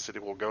that Kansas City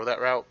will go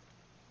that route.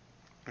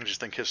 I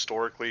just think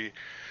historically,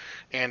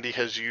 Andy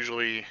has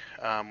usually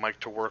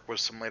liked to work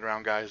with some later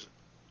round guys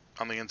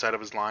on the inside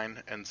of his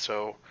line, and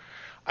so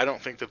I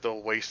don't think that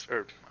they'll waste,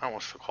 or I don't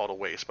want to call it a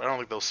waste, but I don't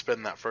think they'll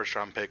spend that first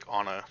round pick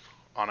on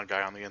a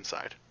guy on the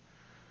inside.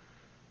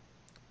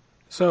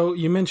 So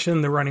you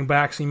mentioned the running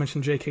backs, and you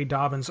mentioned J.K.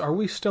 Dobbins. Are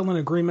we still in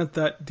agreement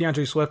that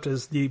DeAndre Swift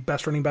is the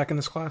best running back in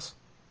this class?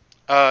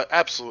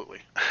 Absolutely.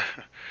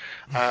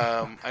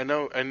 I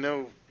know.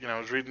 I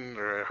was reading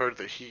or I heard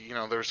that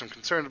there were some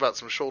concerns about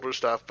some shoulder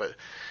stuff, but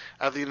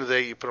at the end of the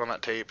day, you put on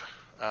that tape.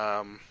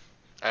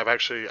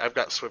 I've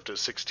got Swift at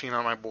 16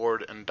 on my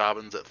board and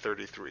Dobbins at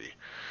 33.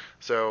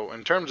 So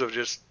in terms of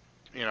just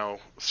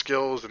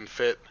skills and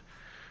fit,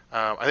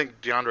 I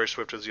think DeAndre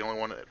Swift is the only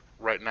one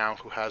right now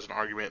who has an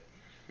argument,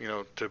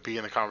 to be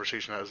in the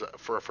conversation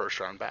for a first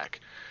round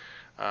back.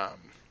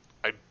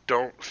 I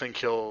don't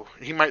think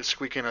he might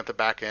squeak in at the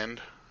back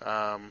end,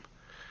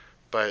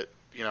 but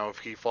if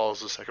he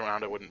falls the second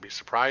round, I wouldn't be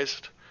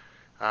surprised.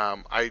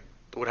 I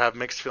would have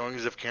mixed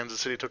feelings if Kansas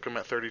City took him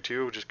at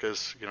 32, just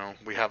because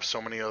we have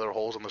so many other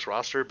holes on this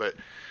roster. But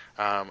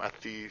I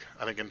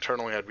think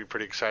internally, I'd be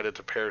pretty excited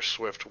to pair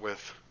Swift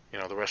with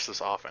the rest of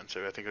this offense.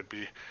 I think it would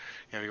be,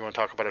 you want to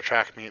talk about a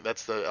track meet,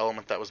 that's the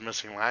element that was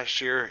missing last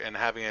year, and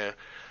having a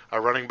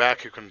running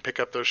back who can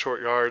pick up those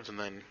short yards and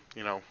then,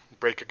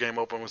 break a game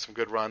open with some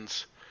good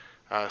runs,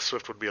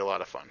 Swift would be a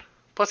lot of fun.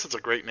 Plus, it's a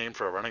great name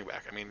for a running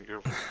back. I mean,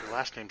 your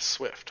last name's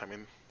Swift. I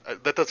mean,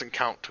 that doesn't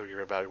count to your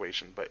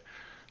evaluation, but,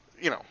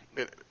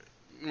 it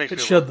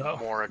makes me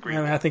more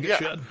agreeable. I think it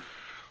should.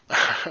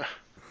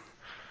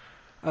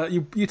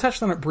 You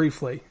touched on it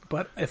briefly,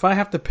 but if I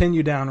have to pin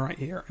you down right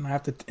here,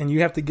 and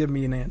you have to give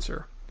me an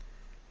answer,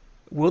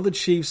 will the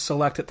Chiefs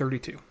select at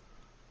 32?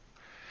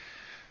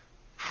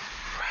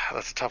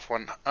 That's a tough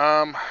one.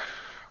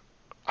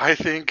 I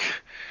think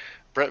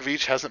Brett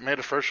Veach hasn't made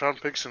a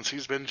first-round pick since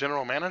he's been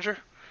general manager.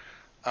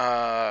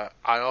 I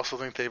also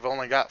think they've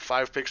only got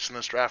 5 picks in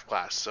this draft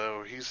class,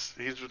 so he's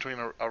between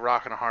a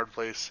rock and a hard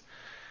place.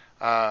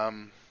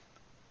 And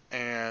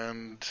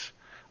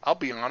I'll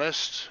be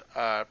honest,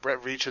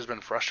 Brett Veach has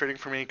been frustrating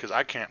for me because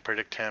I can't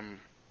predict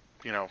him,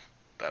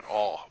 at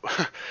all.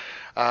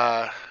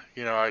 I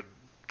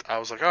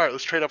was like, all right,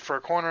 let's trade up for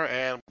a corner,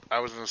 and I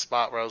was in a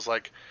spot where I was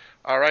like,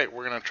 all right,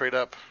 we're gonna trade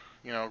up,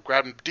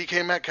 grab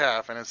DK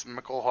Metcalf, and it's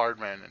Mecole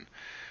Hardman,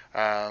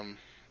 and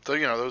so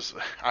those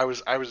I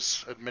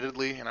was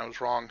admittedly, and I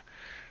was wrong,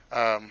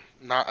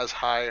 not as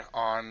high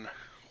on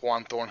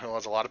Juan Thornhill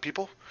as a lot of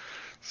people,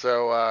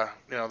 so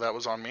that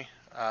was on me.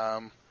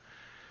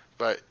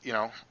 But,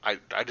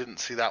 I didn't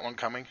see that one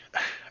coming.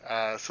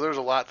 So there's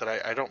a lot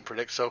that I don't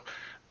predict. So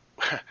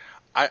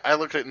I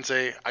look at it and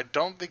say, I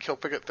don't think he'll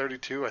pick at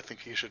 32. I think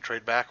he should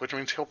trade back, which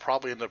means he'll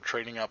probably end up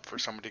trading up for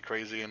somebody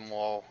crazy and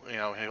he'll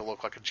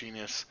look like a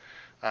genius,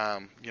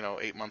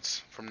 8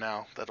 months from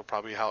now. That'll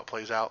probably be how it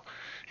plays out.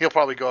 He'll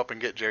probably go up and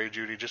get Jerry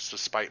Jeudy just to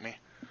spite me.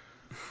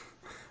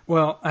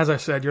 Well, as I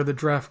said, you're the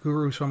draft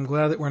guru, so I'm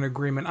glad that we're in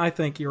agreement. I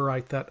think you're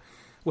right that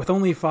with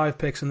only 5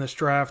 picks in this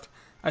draft,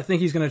 I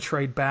think he's going to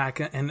trade back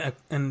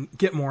and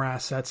get more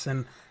assets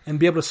and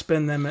be able to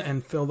spend them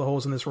and fill the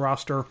holes in this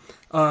roster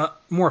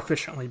more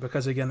efficiently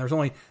because, again, there's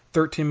only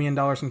 $13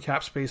 million in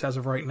cap space as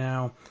of right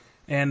now.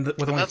 And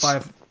with only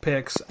 5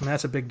 picks,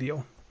 that's a big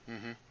deal.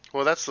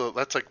 Well, that's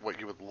like what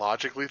you would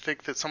logically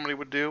think that somebody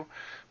would do,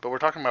 but we're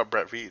talking about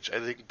Brett Veach. I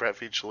think Brett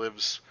Veach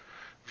lives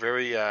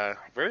very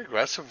very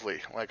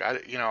aggressively. Like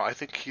I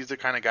think he's the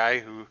kind of guy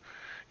who,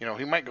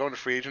 he might go into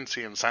free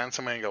agency and sign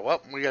somebody and go,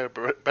 well, we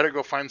better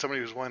go find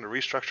somebody who's willing to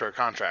restructure our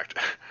contract.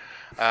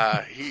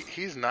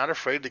 He's not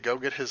afraid to go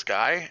get his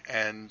guy,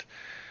 and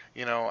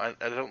I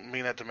don't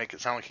mean that to make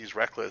it sound like he's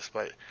reckless,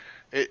 but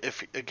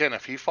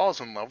if he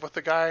falls in love with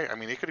the guy, I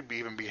mean, it could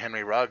even be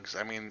Henry Ruggs.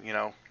 I mean,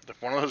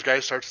 if one of those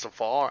guys starts to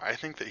fall, I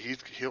think that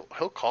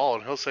he'll call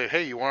and he'll say,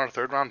 hey, you want our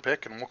third round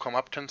pick, and we'll come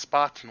up 10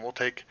 spots and we'll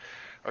take,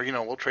 or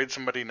we'll trade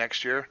somebody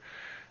next year,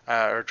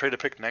 or trade a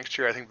pick next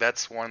year. I think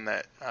that's one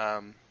that,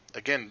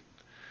 again,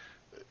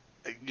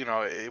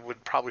 it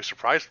would probably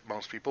surprise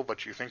most people,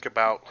 but you think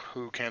about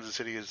who Kansas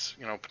City is,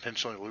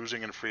 potentially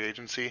losing in free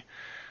agency.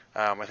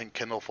 I think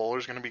Kendall Fuller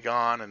is going to be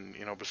gone, and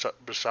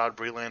Basad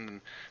Breeland,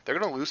 and they're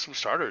going to lose some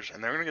starters,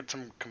 and they're going to get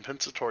some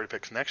compensatory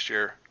picks next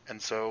year.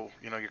 And so,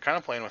 you're kind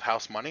of playing with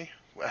house money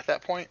at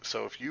that point.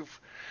 So if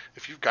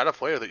you've got a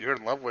player that you're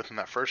in love with in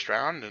that first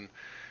round, and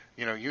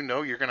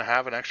you're going to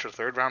have an extra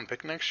third round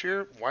pick next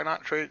year, why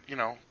not trade?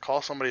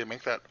 Call somebody and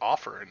make that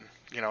offer. And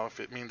if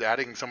it means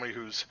adding somebody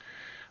who's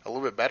a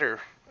little bit better,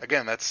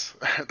 again, that's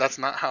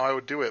not how I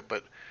would do it,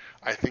 but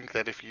I think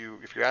that if you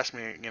ask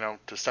me,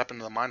 to step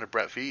into the mind of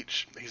Brett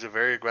Veach, he's a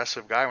very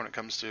aggressive guy when it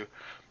comes to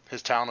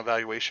his talent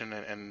evaluation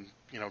and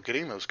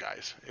getting those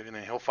guys. And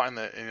he'll find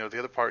that, the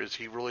other part is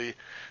he really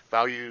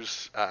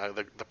values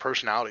the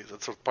personalities.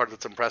 That's the part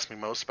that's impressed me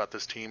most about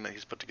this team that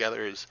he's put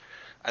together is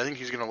I think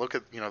he's going to look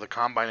at, the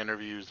combine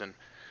interviews, and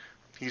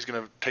he's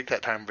going to take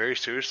that time very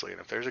seriously.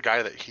 And if there's a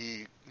guy that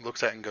he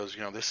looks at and goes,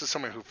 this is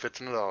someone who fits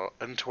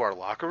into our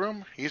locker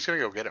room, he's going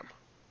to go get him.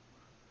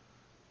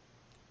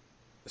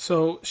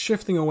 So,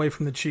 shifting away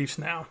from the Chiefs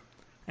now,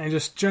 and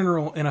just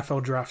general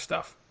NFL draft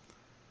stuff.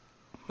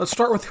 Let's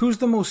start with who's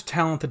the most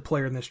talented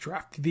player in this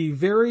draft. The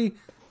very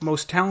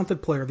most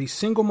talented player, the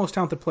single most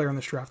talented player in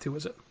this draft, who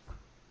is it?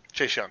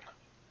 Chase Young.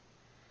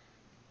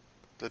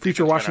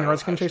 Future Washington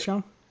Redskins Chase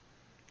Young?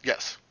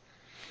 Yes.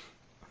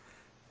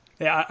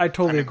 Yeah, I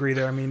totally agree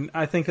there. I mean,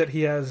 I think that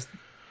he has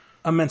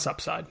immense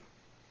upside.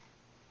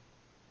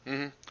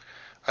 Mm-hmm.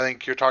 I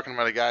think you're talking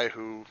about a guy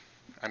who,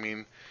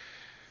 and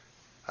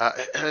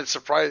it's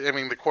surprising. I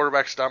mean, the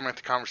quarterbacks dominate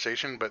the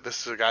conversation, but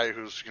this is a guy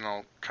who's,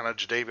 kind of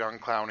Jadeveon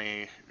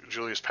Clowney,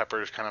 Julius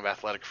Peppers kind of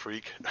athletic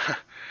freak.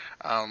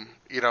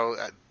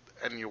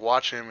 And you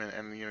watch him,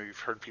 and you've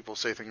heard people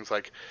say things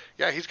like,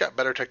 yeah, he's got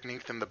better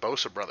technique than the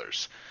Bosa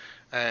brothers.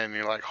 And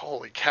you're like,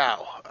 holy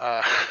cow.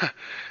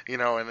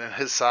 And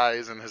his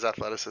size and his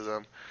athleticism,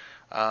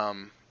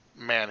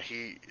 man,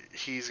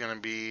 he's going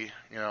to be,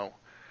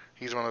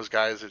 he's one of those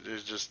guys that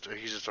is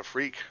he's just a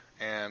freak.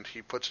 And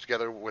he puts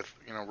together with,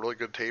 really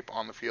good tape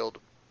on the field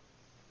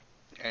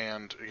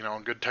and,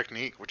 good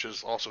technique, which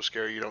is also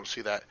scary. You don't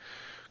see that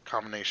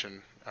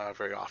combination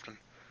very often.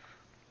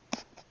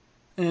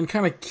 And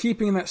kind of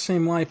keeping in that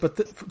same light,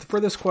 but for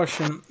this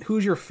question,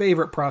 who's your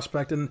favorite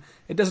prospect? And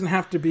it doesn't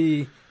have to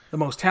be the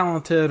most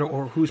talented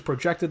or who's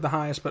projected the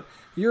highest, but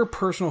your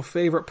personal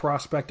favorite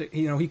prospect.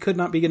 He could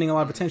not be getting a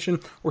lot of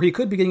attention, or he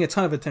could be getting a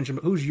ton of attention,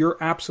 but who's your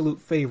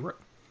absolute favorite?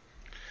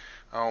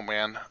 Oh,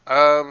 man.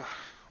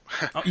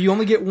 You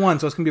only get one,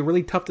 so it's going to be a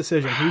really tough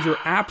decision. Who's your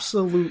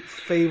absolute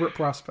favorite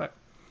prospect?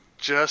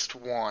 Just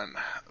one.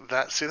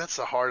 That's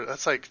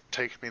like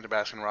taking me to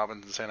Baskin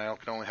Robbins and saying I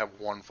can only have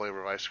one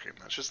flavor of ice cream.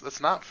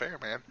 That's not fair,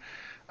 man.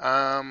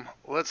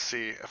 Let's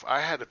see. If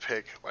I had to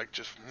pick like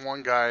just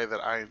one guy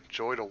that I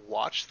enjoy to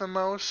watch the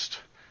most,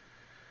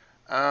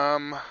 gosh,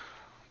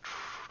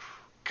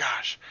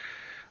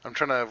 I'm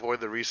trying to avoid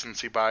the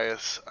recency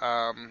bias.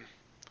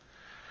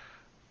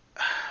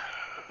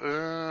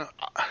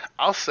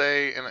 I'll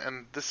say,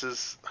 and this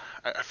is,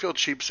 I feel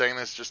cheap saying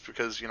this just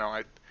because,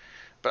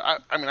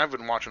 I've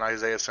been watching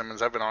Isaiah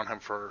Simmons. I've been on him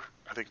for,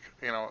 I think,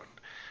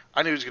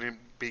 I knew he was going to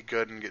be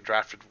good and get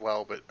drafted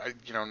well, but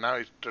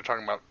now they're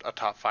talking about a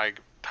top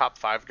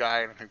five guy,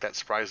 and I think that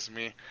surprises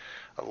me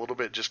a little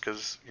bit just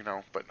because,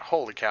 but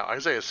holy cow,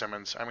 Isaiah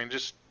Simmons,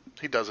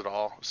 he does it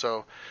all.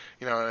 So,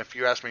 and if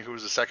you ask me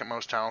who's the second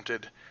most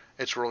talented,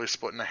 it's really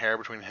splitting the hair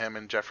between him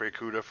and Jeffrey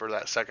Okudah for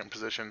that second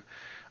position.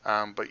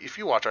 But if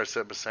you watch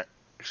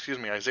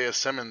Isaiah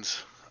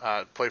Simmons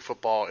play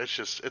football,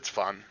 it's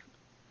fun.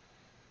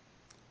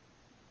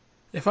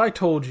 If I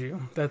told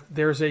you that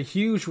there's a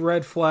huge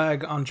red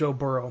flag on Joe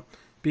Burrow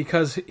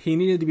because he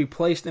needed to be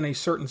placed in a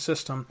certain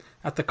system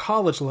at the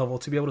college level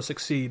to be able to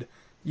succeed,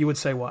 you would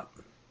say what?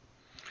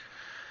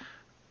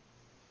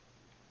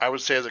 I would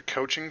say as a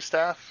coaching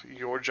staff,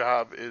 your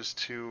job is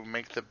to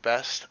make the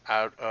best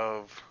out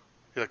of,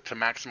 to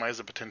maximize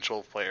the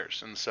potential of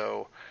players. And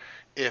so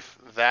if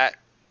that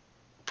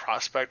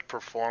prospect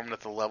performed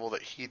at the level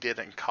that he did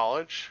in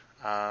college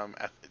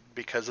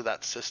because of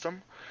that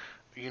system,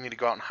 you need to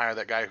go out and hire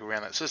that guy who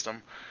ran that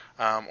system,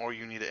 or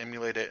you need to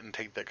emulate it and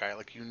take that guy.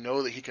 Like,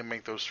 that he can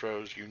make those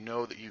throws,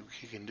 that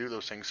he can do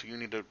those things, so you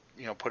need to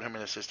put him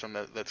in a system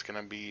that's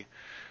going to be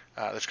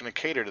that's going to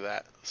cater to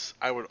that.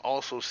 I would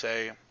also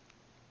say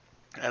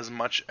as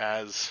much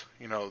as,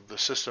 the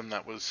system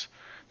that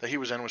he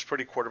was in was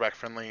pretty quarterback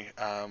friendly.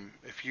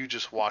 If you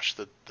just watch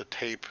the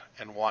tape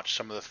and watch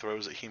some of the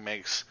throws that he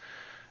makes,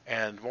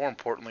 and more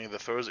importantly, the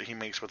throws that he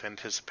makes with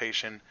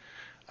anticipation,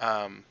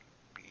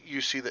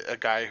 you see that a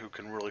guy who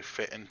can really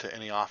fit into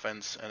any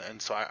offense.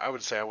 And so I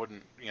would say I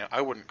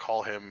wouldn't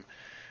call him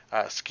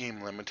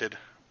scheme limited,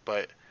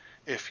 but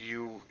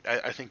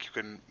I think you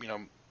can,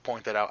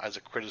 point that out as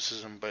a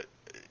criticism. But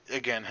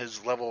again,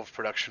 his level of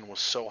production was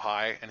so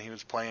high, and he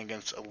was playing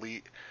against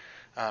elite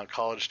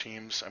college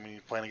teams. I mean,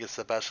 he's playing against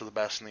the best of the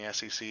best in the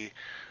SEC.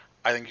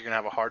 I think you're going to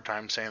have a hard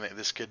time saying that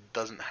this kid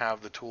doesn't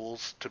have the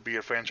tools to be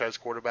a franchise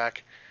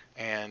quarterback.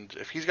 And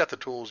if he's got the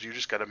tools, you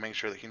just got to make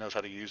sure that he knows how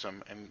to use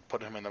them and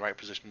put him in the right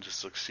position to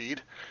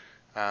succeed.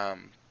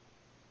 Again,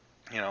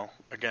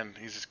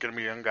 he's just going to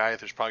be a young guy.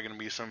 There's probably going to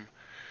be some,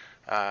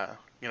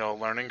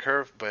 learning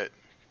curve, but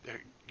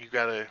you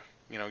got to,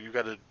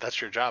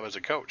 that's your job as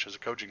a coach, as a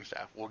coaching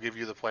staff. We'll give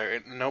you the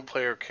player. No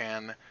player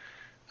can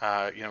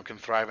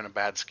thrive in a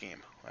bad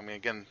scheme. I mean,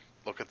 again,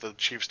 look at the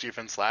Chiefs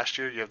defense last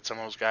year. You had some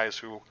of those guys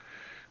who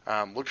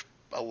looked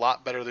a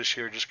lot better this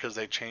year just because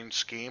they changed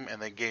scheme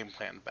and they game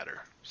planned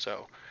better.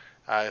 So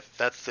if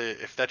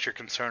that's your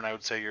concern, I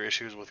would say your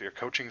issue is with your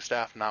coaching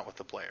staff, not with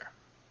the player.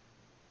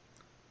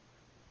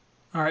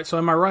 All right, so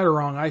am I right or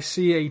wrong? I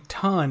see a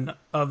ton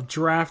of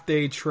draft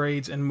day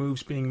trades and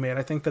moves being made.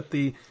 I think that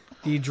the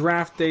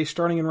draft day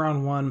starting in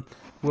round 1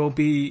 will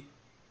be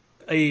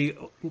a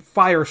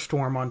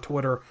firestorm on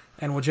Twitter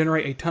and will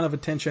generate a ton of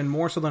attention,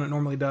 more so than it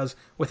normally does,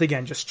 with,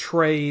 again, just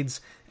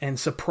trades and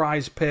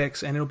surprise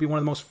picks, and it'll be one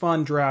of the most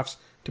fun drafts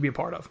to be a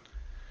part of.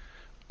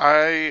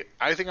 I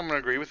think I'm going to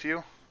agree with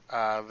you.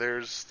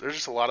 There's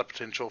just a lot of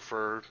potential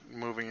for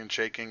moving and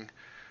shaking.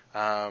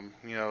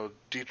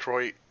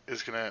 Detroit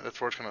that's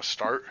where it's going to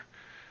start,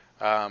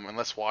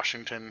 unless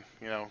Washington,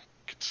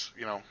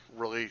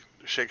 really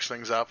shakes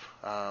things up.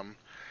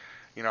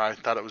 I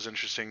thought it was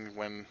interesting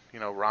when,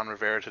 Ron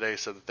Rivera today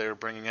said that they were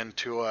bringing in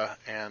Tua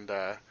and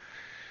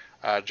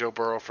Joe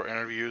Burrow for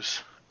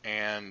interviews,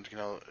 and,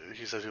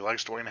 he says he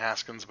likes Dwayne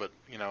Haskins, but,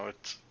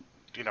 it's,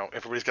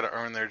 everybody's got to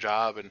earn their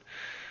job, and,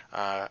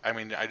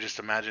 I just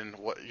imagine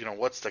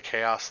what's the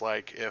chaos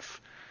like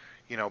if,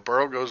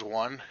 Burrow goes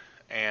 1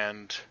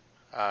 and,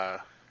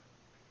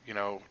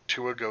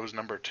 Tua goes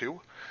number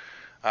 2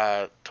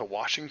 to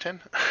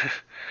Washington.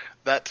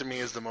 That to me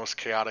is the most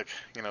chaotic,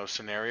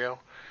 scenario.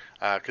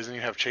 Because then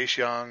you have Chase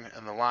Young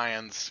and the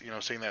Lions,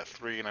 seeing that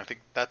 3, and I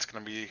think that's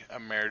going to be a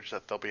marriage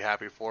that they'll be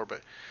happy for.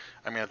 But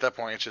at that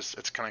point,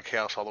 it's kind of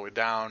chaos all the way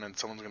down, and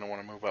someone's going to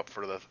want to move up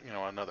for the,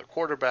 another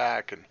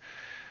quarterback, and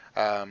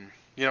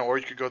or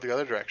you could go the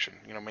other direction.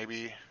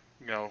 Maybe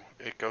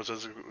it goes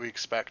as we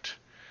expect.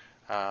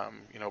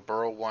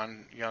 Burrow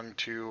 1, Young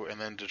 2, and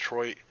then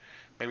Detroit.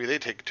 Maybe they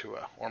take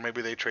Tua, or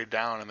maybe they trade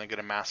down and they get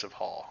a massive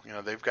haul.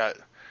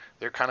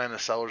 They're kind of in a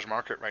seller's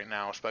market right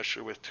now,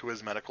 especially with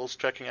Tua's medicals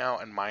checking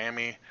out. And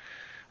Miami,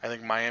 I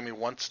think Miami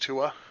wants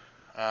Tua.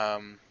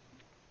 And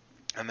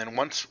then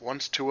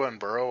once Tua and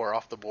Burrow are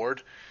off the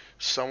board,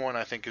 someone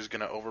I think is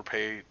going to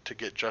overpay to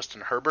get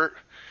Justin Herbert.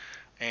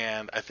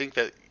 And I think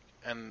that,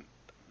 and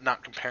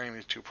not comparing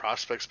these two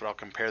prospects, but I'll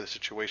compare the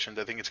situations.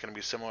 I think it's going to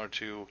be similar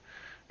to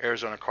the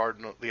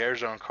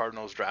Arizona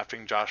Cardinals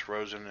drafting Josh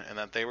Rosen, and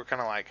that they were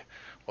kind of like,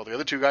 well, the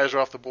other two guys are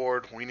off the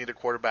board. We need a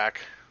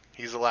quarterback.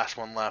 He's the last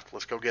one left.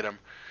 Let's go get him.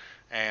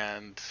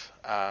 And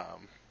that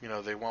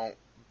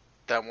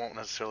won't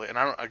necessarily. And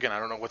I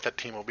don't know what that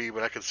team will be,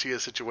 but I could see a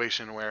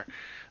situation where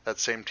that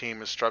same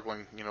team is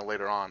struggling,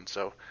 later on.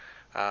 So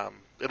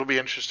it'll be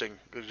interesting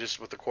just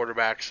with the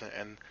quarterbacks,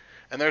 and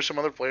there's some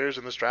other players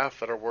in this draft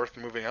that are worth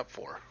moving up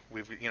for.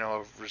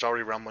 There's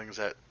already rumblings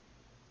that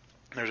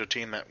there's a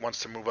team that wants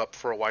to move up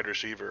for a wide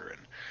receiver,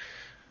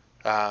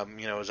 and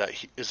is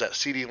that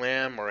CeeDee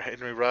Lamb or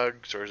Henry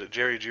Ruggs, or is it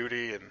Jerry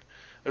Jeudy? And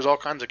there's all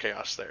kinds of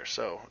chaos there.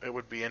 So it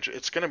would be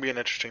it's going to be an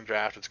interesting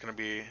draft. It's going to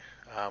be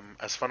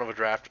as fun of a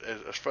draft,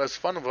 as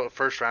fun of a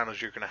first round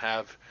as you're going to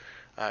have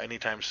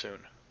anytime soon.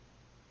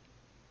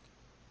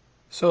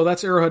 So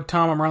that's Arrowhead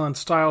Tom. I'm Ryland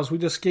Stiles. We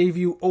just gave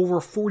you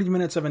over 40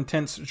 minutes of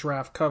intense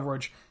draft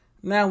coverage.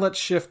 Now let's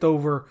shift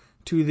over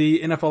to the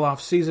NFL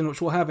offseason,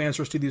 which will have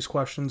answers to these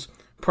questions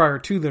prior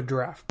to the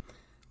draft.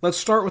 Let's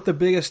start with the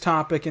biggest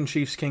topic in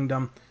Chiefs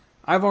Kingdom.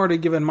 I've already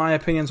given my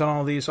opinions on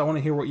all of these, so I want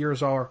to hear what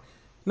yours are.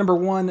 Number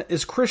 1,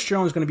 is Chris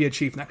Jones going to be a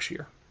Chief next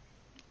year?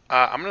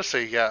 I'm going to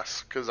say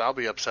yes, because I'll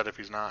be upset if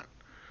he's not.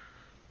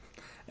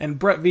 And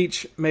Brett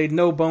Veach made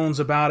no bones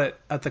about it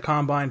at the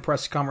Combine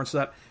press conference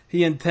that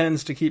he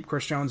intends to keep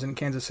Chris Jones in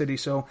Kansas City,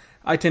 so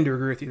I tend to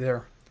agree with you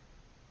there.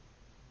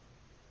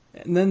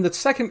 And then the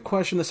second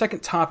question, the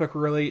second topic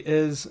really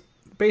is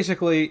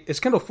basically, is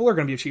Kendall Fuller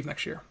going to be a Chief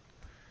next year?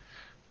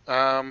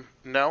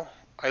 No.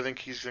 I think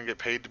he's going to get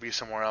paid to be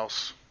somewhere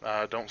else.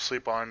 Don't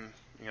sleep on,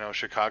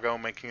 Chicago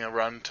making a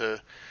run to,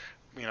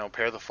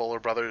 pair the Fuller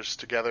brothers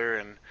together.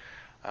 And,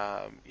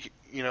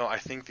 I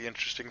think the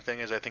interesting thing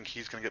is I think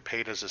he's going to get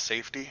paid as a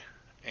safety.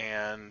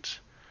 And,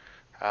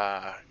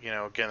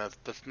 again,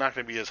 that's not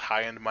going to be as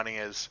high-end money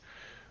as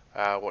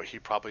what he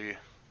probably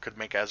could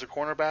make as a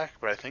cornerback,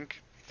 but I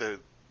think the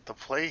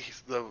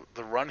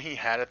run he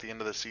had at the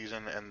end of the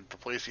season and the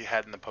plays he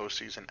had in the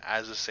postseason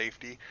as a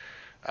safety,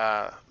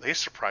 they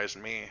surprised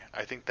me.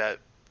 I think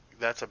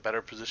that's a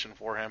better position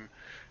for him,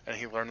 and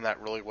he learned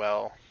that really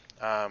well.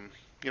 And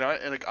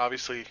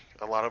obviously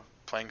a lot of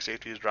playing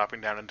safety is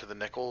dropping down into the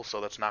nickel,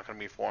 so that's not going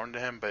to be foreign to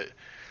him, but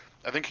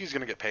I think he's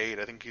going to get paid.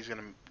 I think he's going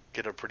to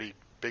get a pretty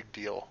big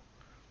deal.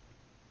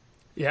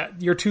 Yeah,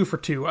 you're 2 for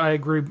 2. I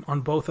agree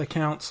on both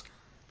accounts.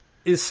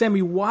 Is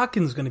Sammy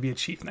Watkins going to be a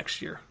Chief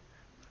next year?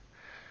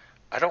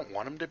 I don't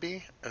want him to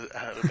be.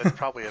 That's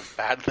probably a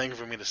bad thing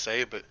for me to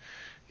say, but,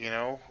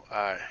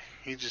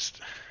 he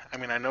just... I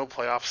mean, I know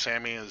playoff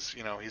Sammy is,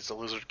 he's the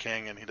Lizard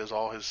King and he does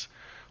all his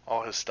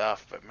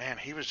stuff, but man,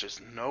 he was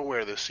just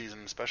nowhere this season,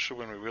 especially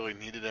when we really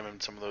needed him in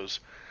some of those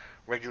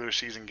regular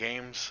season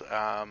games.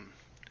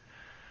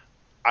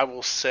 I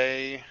will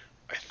say,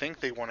 I think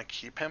they want to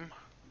keep him.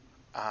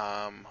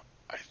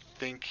 I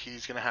think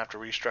he's going to have to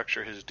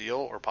restructure his deal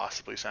or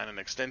possibly sign an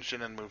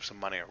extension and move some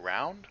money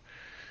around.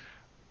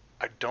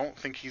 I don't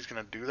think he's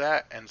going to do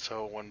that, and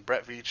so when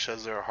Brett Veach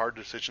says there are hard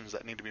decisions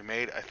that need to be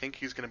made, I think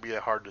he's going to be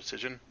a hard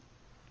decision.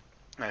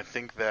 And I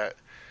think that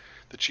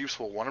the Chiefs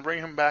will want to bring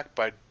him back,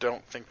 but I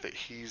don't think that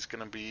he's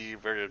going to be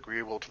very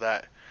agreeable to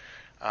that.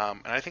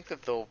 And I think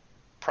that they'll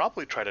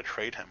probably try to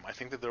trade him. I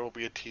think that there will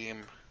be a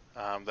team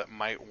that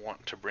might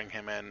want to bring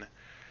him in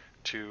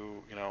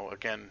to,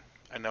 again,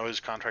 I know his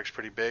contract's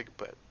pretty big,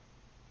 but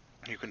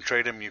you can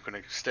trade him, you can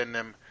extend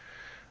him,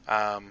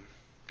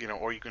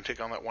 or you can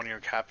take on that 1-year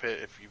cap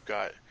hit if you've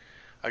got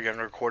a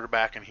younger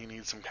quarterback and he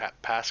needs some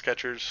pass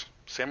catchers.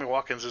 Sammy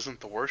Watkins isn't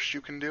the worst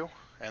you can do,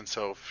 and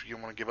so if you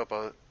want to give up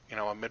a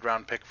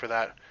mid-round pick for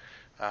that,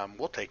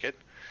 we'll take it.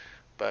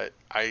 But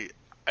I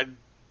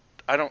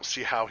don't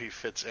see how he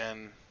fits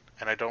in,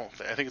 and I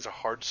think it's a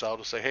hard sell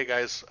to say, hey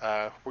guys,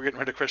 we're getting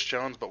rid of Chris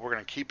Jones, but we're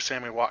going to keep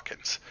Sammy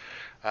Watkins.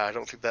 I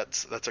don't think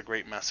that's a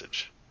great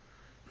message.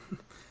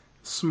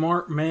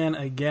 Smart man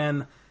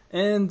again.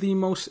 And the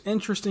most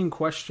interesting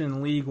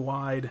question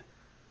league-wide,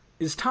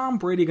 is Tom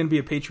Brady going to be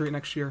a Patriot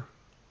next year?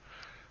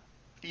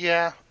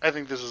 Yeah, I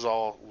think this is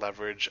all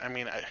leverage. I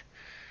mean,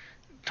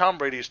 Tom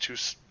Brady is too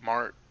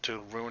smart to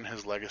ruin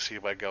his legacy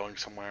by going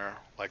somewhere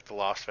like the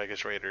Las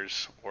Vegas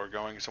Raiders or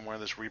going somewhere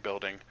that's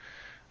rebuilding.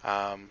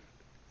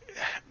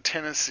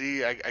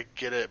 Tennessee, I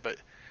get it, but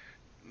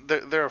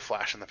they're a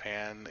flash in the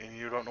pan, and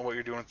you don't know what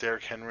you're doing with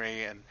Derrick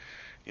Henry, and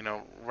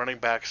running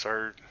backs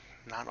are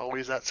not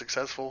always that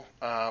successful.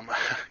 Not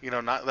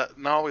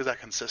always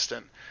that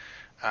consistent.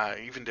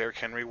 Even Derrick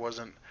Henry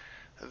wasn't.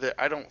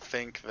 I don't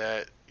think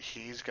that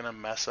he's gonna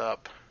mess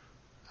up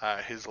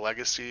his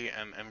legacy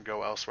and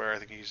go elsewhere. I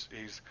think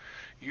he's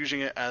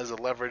using it as a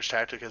leverage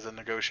tactic, as a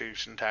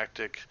negotiation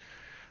tactic.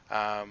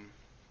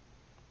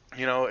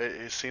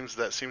 It seems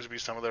to be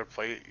some of their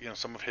play.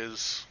 Some of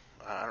his.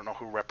 I don't know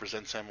who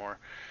represents him or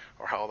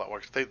how all that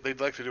works. They'd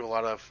like to do a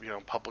lot of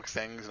public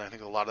things, and I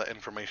think a lot of that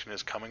information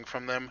is coming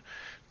from them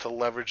to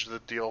leverage the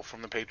deal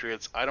from the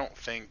Patriots. I don't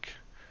think.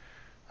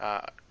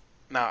 Now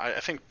I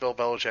think Bill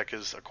Belichick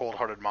is a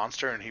cold-hearted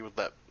monster, and he would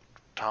let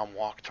Tom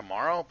walk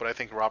tomorrow. But I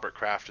think Robert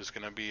Kraft is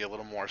going to be a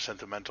little more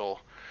sentimental,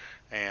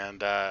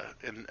 and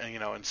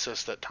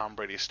insist that Tom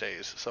Brady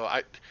stays. So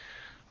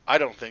I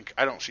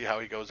don't see how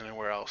he goes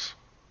anywhere else.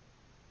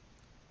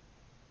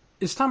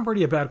 Is Tom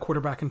Brady a bad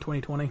quarterback in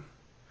 2020?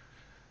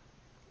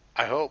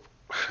 I hope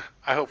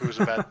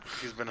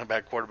he's been a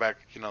bad quarterback,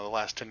 the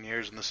last 10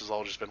 years, and this has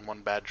all just been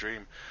one bad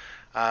dream.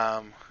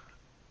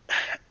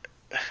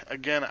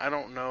 Again, I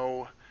don't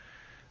know.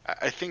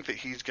 I think that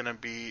he's going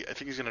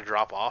to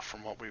drop off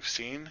from what we've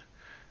seen.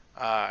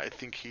 I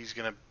think he's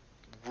going to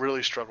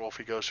really struggle if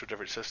he goes to a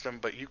different system,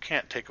 but you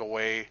can't take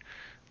away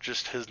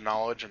just his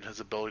knowledge and his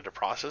ability to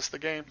process the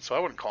game. So I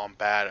wouldn't call him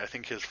bad. I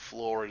think his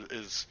floor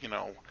is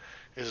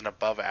an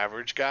above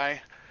average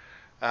guy.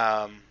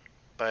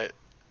 But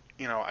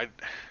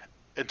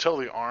until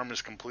the arm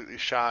is completely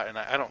shot, and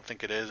I don't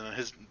think it is, and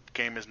his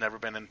game has never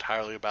been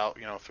entirely about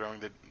throwing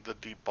the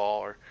deep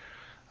ball or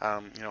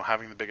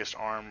having the biggest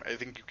arm. I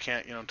think you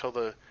can't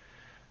until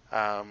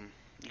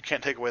you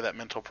can't take away that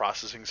mental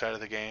processing side of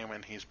the game,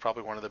 and he's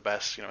probably one of the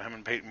best. Him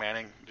and Peyton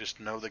Manning just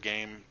know the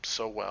game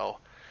so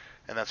well,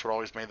 and that's what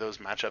always made those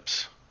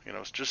matchups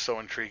it's just so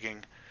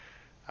intriguing.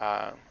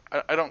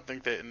 I don't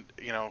think that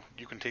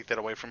you can take that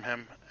away from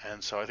him,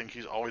 and so I think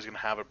he's always going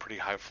to have a pretty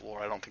high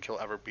floor. I don't think he'll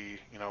ever be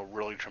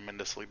really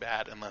tremendously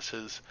bad unless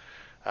his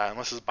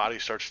body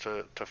starts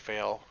to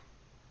fail.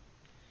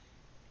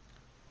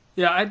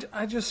 Yeah,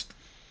 I just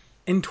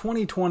in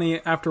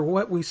 2020, after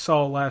what we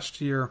saw last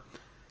year,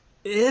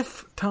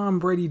 if Tom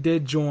Brady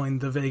did join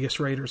the Vegas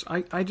Raiders,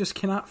 I just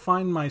cannot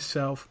find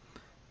myself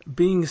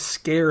being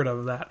scared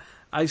of that.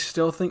 I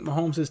still think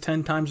Mahomes is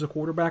 10 times the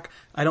quarterback.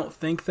 I don't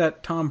think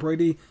that Tom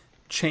Brady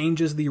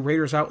changes the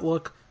Raiders'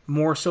 outlook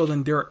more so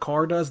than Derek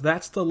Carr does.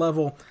 That's the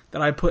level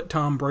that I put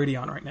Tom Brady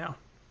on right now.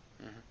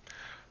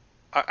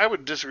 Mm-hmm. I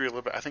would disagree a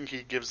little bit. I think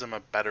he gives them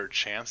a better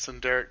chance than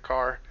Derek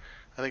Carr.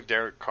 I think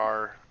Derek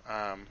Carr,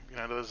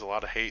 there's a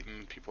lot of hate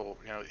and people,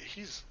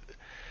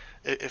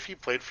 if he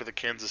played for the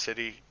Kansas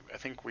City, I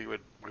think we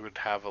would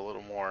have a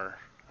little more.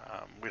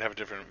 We'd have a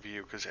different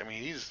view because I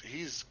mean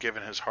he's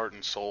given his heart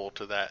and soul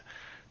to that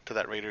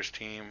Raiders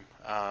team.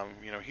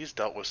 He's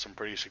dealt with some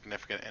pretty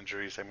significant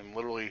injuries. I mean,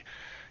 literally,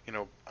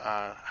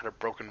 had a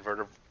broken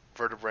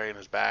vertebrae in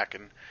his back,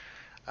 and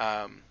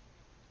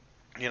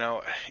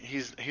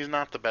he's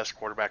not the best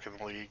quarterback in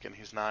the league, and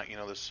he's not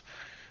this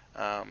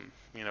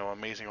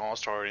amazing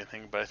all-star or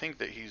anything. But I think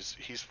that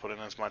he's put in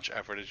as much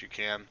effort as you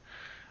can.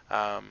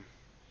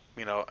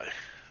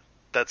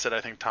 That said,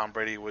 I think Tom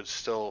Brady would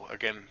still,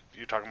 again,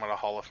 you're talking about a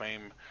Hall of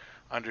Fame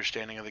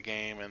understanding of the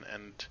game, and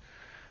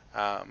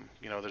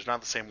there's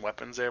not the same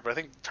weapons there, but I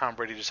think Tom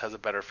Brady just has a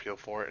better feel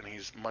for it, and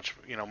he's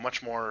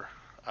much more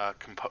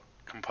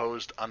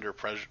composed under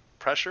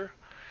pressure,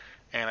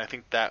 and I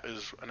think that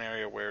is an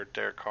area where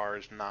Derek Carr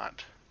is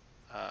not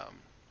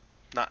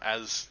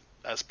as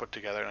put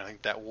together, and I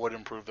think that would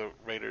improve the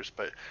Raiders.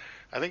 But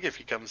I think if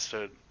he comes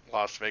to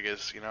Las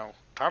Vegas,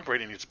 Tom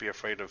Brady needs to be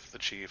afraid of the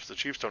Chiefs. The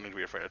Chiefs don't need to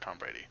be afraid of Tom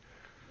Brady.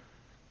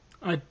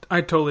 I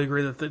totally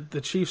agree that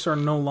the Chiefs are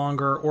no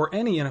longer, or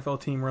any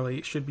NFL team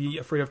really, should be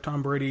afraid of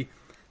Tom Brady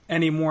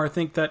anymore. I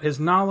think that his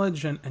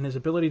knowledge and his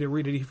ability to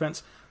read a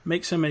defense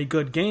makes him a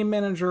good game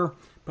manager,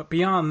 but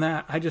beyond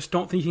that, I just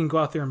don't think he can go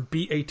out there and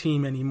beat a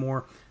team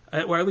anymore,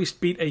 or at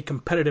least beat a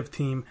competitive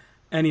team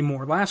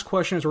anymore. Last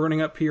question as we're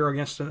running up here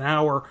against an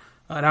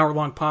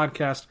hour-long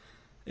podcast.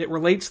 It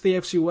relates to the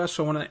AFC West,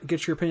 so I want to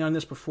get your opinion on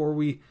this before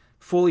we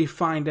fully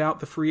find out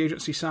the free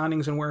agency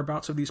signings and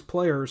whereabouts of these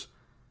players.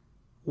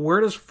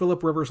 Where does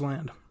Phillip Rivers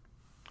land?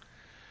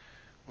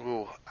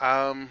 Ooh,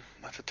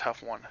 that's a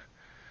tough one.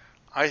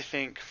 I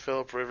think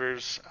Phillip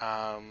Rivers,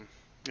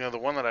 the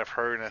one that I've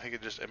heard, and I think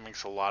it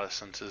makes a lot of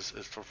sense, is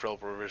for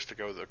Phillip Rivers to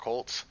go to the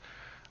Colts.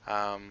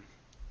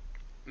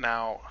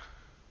 Now,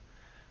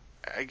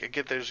 I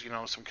get there's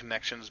some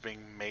connections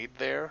being made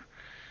there,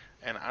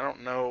 and I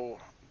don't know.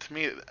 To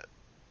me,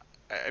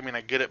 I mean, I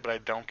get it, but I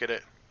don't get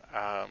it.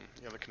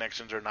 The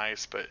connections are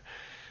nice, but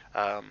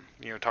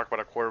talk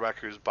about a quarterback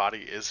whose body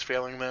is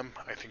failing them.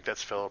 I think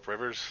that's Phillip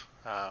Rivers.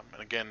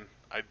 And again,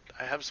 I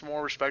have some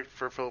more respect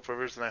for Phillip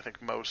Rivers than I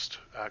think most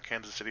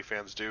Kansas City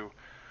fans do.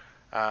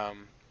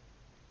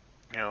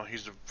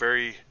 He's a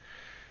very,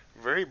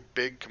 very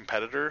big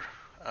competitor.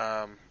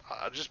 I'll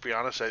just be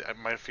honest.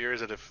 My fear is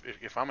that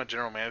if I'm a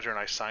general manager and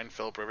I sign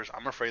Phillip Rivers,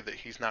 I'm afraid that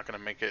he's not going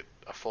to make it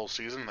a full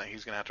season, that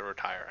he's going to have to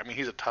retire. I mean,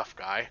 he's a tough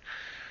guy,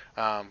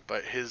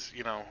 but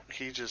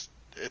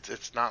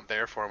it's not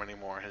there for him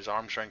anymore. His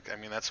arm strength, I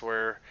mean, that's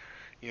where,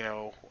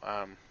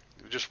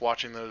 just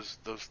watching those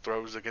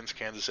throws against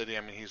Kansas City,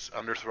 I mean, he's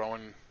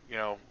underthrowing,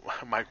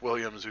 Mike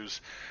Williams,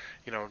 who's,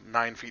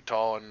 9 feet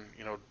tall and,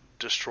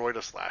 destroyed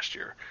us last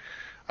year.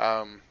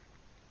 I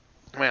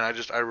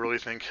really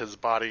think his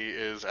body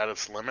is at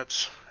its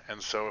limits,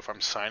 and so if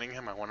I'm signing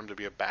him, I want him to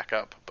be a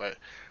backup, but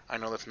I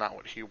know that's not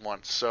what he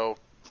wants. So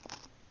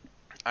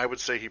I would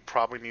say he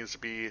probably needs to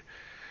be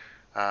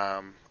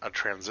a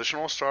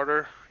transitional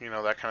starter,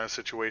 that kind of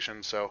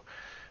situation. So,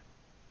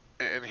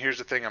 and here's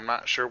the thing, I'm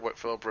not sure what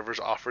Phillip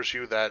Rivers offers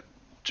you that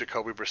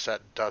Jacoby Brissett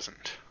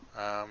doesn't.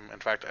 In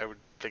fact, I would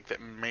think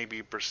that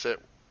maybe Brissett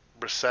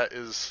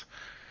is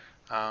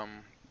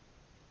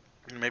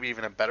maybe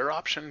even a better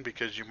option,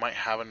 because you might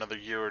have another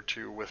year or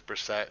two with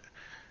Brissett,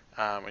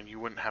 and you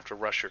wouldn't have to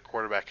rush your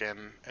quarterback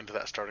into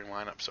that starting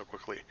lineup so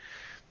quickly.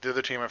 The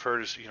other team I've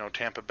heard is,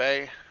 Tampa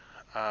Bay.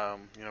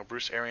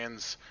 Bruce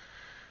Arians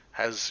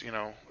is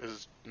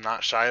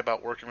not shy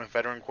about working with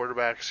veteran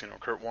quarterbacks,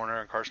 Kurt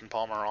Warner and Carson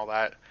Palmer and all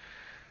that.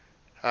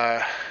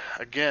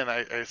 Again,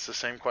 it's the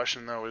same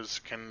question though, is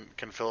can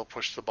Phillip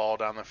push the ball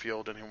down the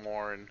field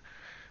anymore? And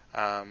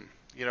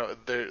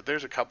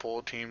there's a couple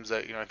of teams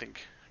that I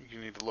think you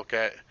need to look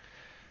at.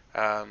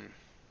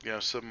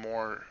 Some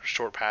more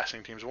short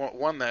passing teams.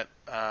 One that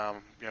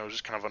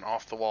just kind of an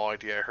off the wall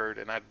idea I heard,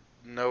 and I had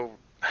no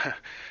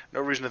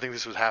reason to think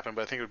this would happen,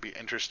 but I think it would be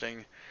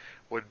interesting.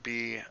 Would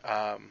be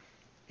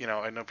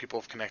I know people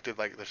have connected,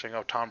 like they're saying,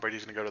 oh, Tom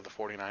Brady's going to go to the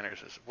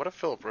 49ers. What if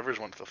Phillip Rivers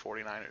went to the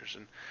 49ers?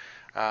 And,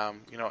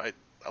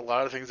 a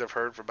lot of things I've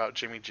heard about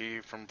Jimmy G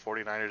from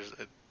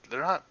 49ers,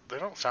 they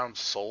don't sound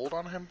sold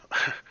on him.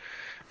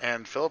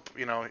 And Phillip,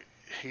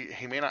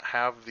 he may not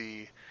have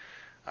the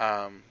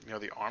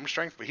arm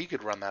strength, but he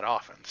could run that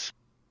offense.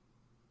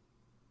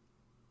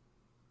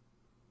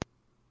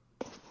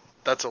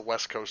 That's a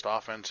West Coast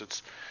offense.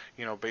 It's,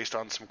 based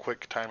on some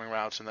quick timing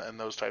routes and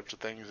those types of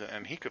things,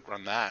 and he could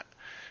run that.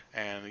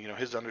 And,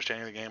 his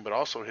understanding of the game, but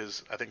also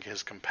I think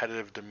his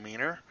competitive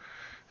demeanor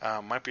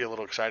might be a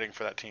little exciting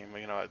for that team.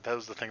 That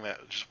was the thing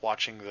that just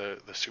watching the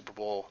Super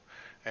Bowl,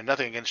 and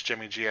nothing against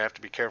Jimmy G. I have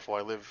to be careful.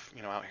 I live,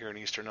 out here in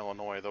Eastern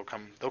Illinois. They'll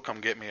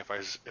come get me if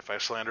I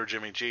slander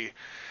Jimmy G.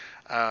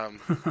 There'll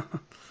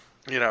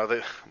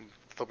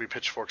be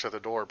pitchforks at the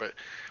door. But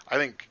I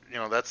think,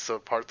 that's the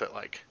part that,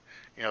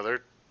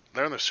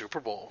 they're in the Super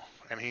Bowl,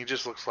 and he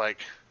just looks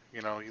like, he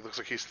looks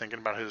like he's thinking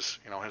about his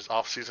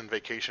off-season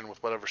vacation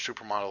with whatever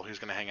supermodel he's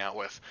going to hang out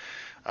with.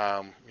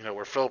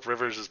 Where Phillip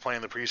Rivers is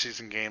playing the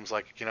preseason games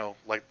like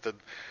the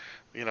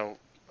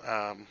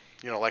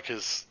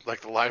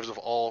like the lives of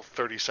all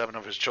 37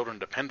 of his children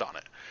depend on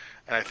it.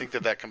 And I think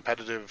that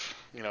competitive,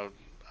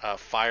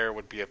 fire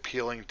would be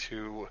appealing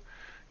to,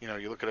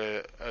 you look at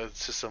a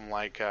system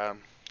like, a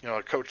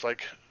coach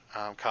like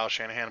Kyle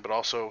Shanahan, but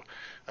also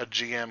a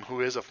GM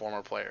who is a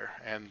former player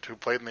and who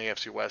played in the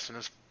AFC West and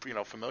is,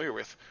 familiar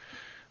with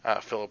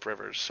Phillip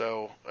Rivers.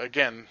 So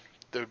again,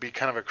 there would be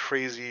kind of a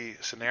crazy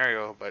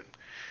scenario, but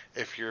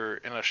if you're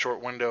in a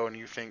short window and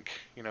you think,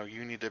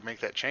 you need to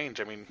make that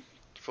change, I mean,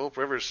 Phillip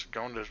Rivers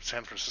going to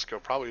San Francisco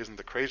probably isn't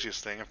the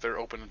craziest thing if they're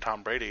open to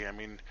Tom Brady. I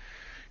mean,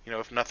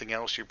 if nothing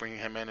else, you bring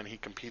him in and he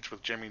competes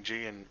with Jimmy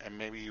G, and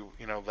maybe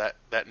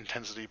that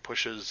intensity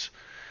pushes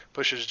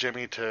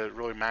Jimmy to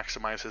really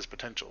maximize his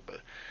potential.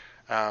 But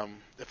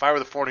if I were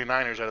the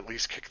 49ers, I'd at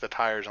least kick the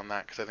tires on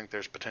that, because I think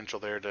there's potential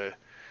there to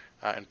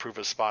improve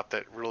a spot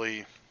that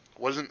really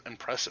wasn't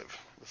impressive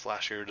this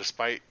last year,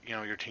 despite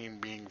your team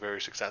being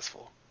very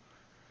successful.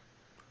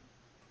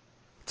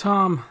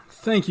 Tom,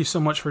 thank you so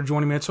much for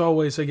joining me. It's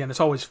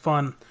always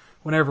fun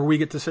whenever we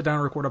get to sit down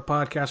and record a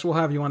podcast. We'll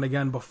have you on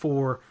again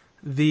before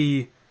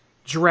the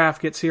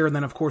draft gets here, and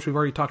then of course we've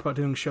already talked about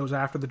doing shows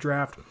after the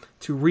draft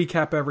to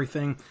recap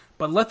everything.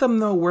 But let them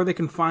know where they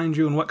can find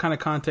you and what kind of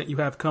content you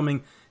have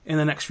coming in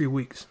the next few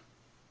weeks.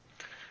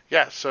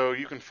 Yeah, so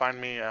you can find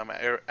me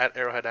at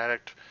Arrowhead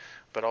Addict,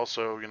 but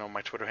also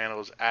my Twitter handle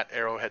is at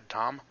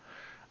ArrowheadTom.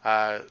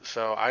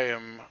 So I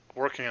am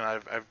working, and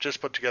I've just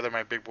put together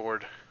my big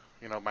board,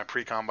 my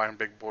pre-combine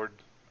big board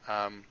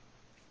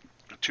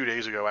 2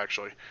 days ago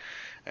actually.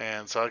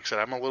 And so like I said,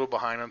 I'm a little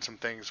behind on some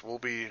things.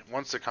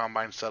 Once the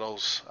combine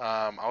settles,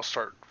 I'll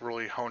start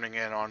really honing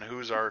in on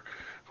who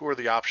are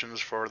the options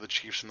for the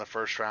Chiefs in the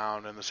first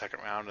round and the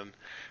second round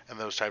and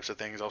those types of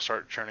things. I'll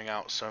start churning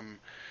out some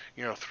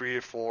 3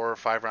 to 4 or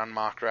 5 round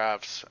mock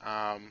drafts.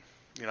 I'll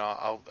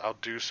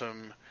do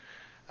some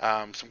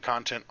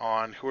content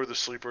on who are the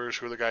sleepers,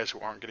 who are the guys who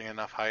aren't getting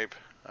enough hype.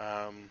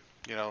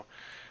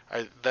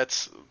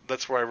 That's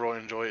where I really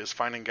enjoy is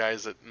finding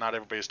guys that not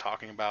everybody's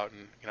talking about,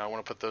 and I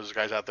want to put those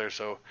guys out there.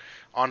 So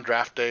on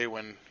draft day,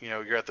 when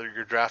you're at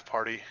your draft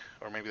party,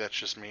 or maybe that's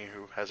just me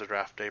who has a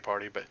draft day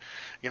party, but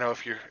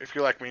if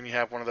you're like me and you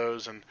have one of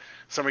those, and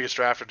somebody gets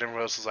drafted, and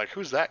everyone else is like,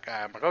 who's that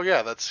guy? I'm like, oh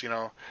yeah, that's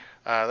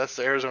that's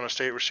the Arizona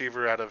State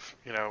receiver out of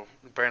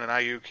Brandon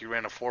Ayuk. He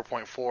ran a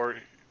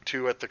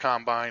 4.42 at the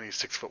combine.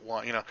 He's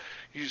 6'1".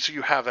 So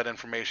you have that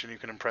information. You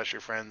can impress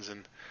your friends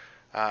and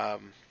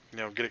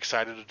get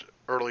excited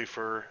early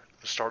for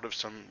the start of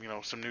some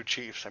new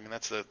Chiefs. I mean,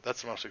 that's the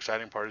most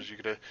exciting part, is you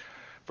get to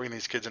bring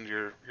these kids into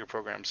your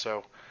program.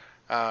 So,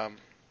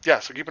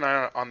 so keep an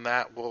eye on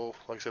that. We'll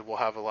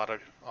have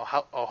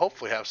I'll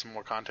hopefully have some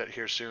more content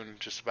here soon,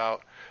 just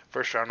about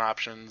first round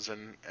options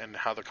and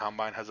how the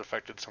combine has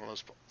affected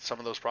some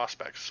of those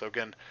prospects. So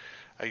again,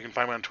 you can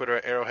find me on Twitter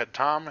at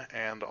ArrowheadTom,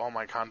 and all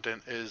my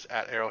content is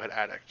at Arrowhead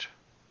Addict.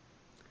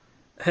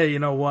 Hey, you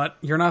know what?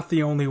 You're not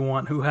the only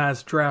one who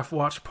has draft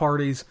watch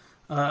parties.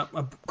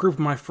 A group of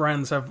my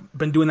friends have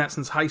been doing that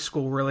since high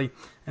school, really.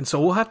 And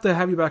so we'll have to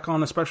have you back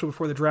on, especially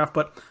before the draft,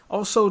 but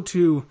also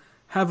to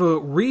have a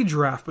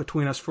redraft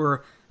between us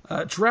for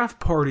draft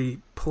party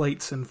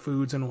plates and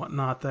foods and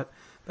whatnot that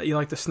you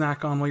like to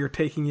snack on while you're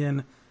taking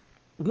in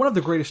one of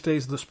the greatest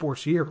days of the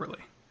sports year,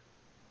 really.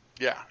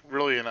 Yeah,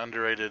 really an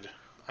underrated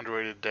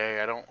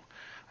day.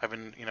 I've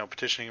been,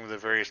 petitioning with the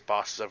various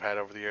bosses I've had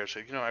over the years.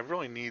 So, I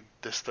really need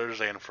this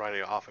Thursday and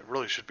Friday off. It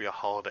really should be a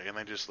holiday, and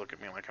they just look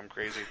at me like I'm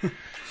crazy.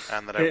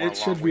 And that it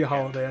should be a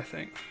holiday, I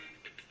think.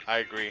 I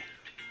agree.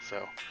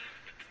 So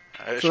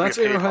that's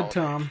Arrowhead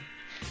Tom.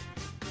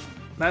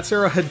 That's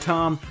Arrowhead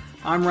Tom.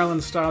 I'm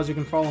Rylan Stiles. You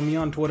can follow me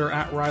on Twitter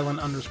at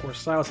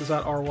Rylan_Stiles. It's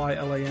at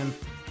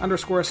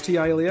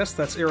RYLAN_STILES.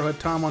 That's Arrowhead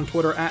Tom on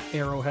Twitter at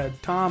Arrowhead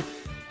Tom.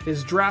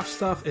 His draft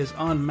stuff is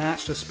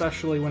unmatched,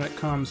 especially when it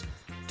comes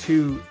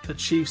to the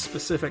Chiefs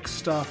specific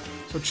stuff.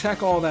 So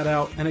check all that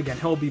out. And again,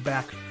 he'll be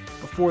back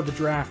before the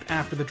draft,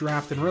 after the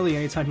draft, and really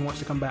anytime he wants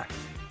to come back.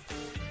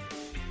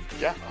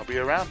 Yeah, I'll be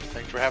around.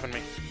 Thanks for having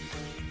me.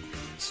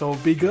 So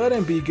be good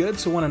and be good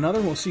to one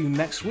another. We'll see you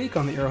next week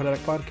on the Arrowhead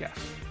Addict Podcast.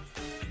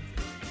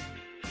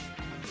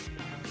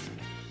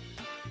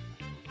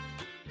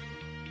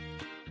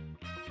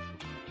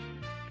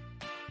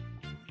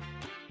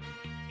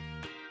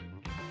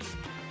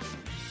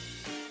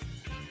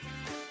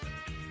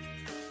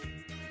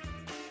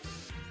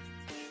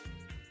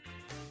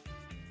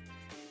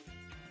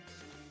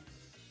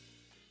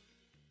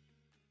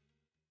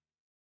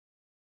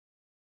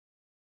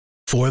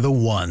 For the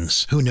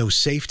ones who know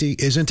safety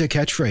isn't a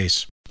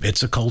catchphrase,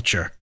 it's a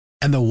culture.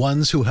 And the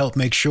ones who help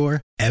make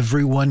sure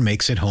everyone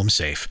makes it home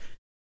safe.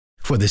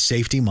 For the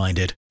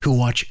safety-minded who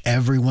watch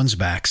everyone's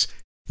backs,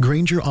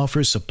 Grainger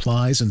offers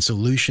supplies and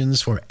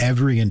solutions for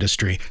every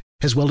industry,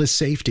 as well as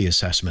safety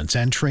assessments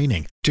and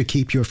training to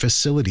keep your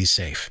facilities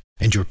safe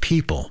and your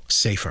people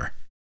safer.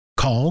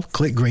 Call,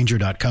 click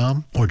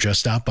Grainger.com, or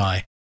just stop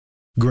by.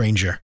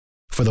 Grainger,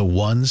 for the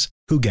ones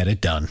who get it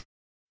done.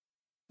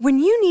 When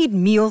you need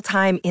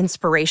mealtime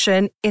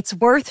inspiration, it's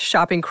worth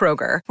shopping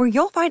Kroger, where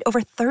you'll find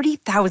over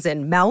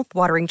 30,000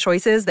 mouth-watering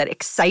choices that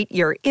excite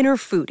your inner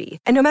foodie.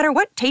 And no matter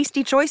what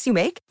tasty choice you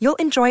make, you'll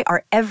enjoy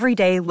our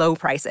everyday low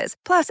prices,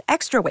 plus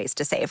extra ways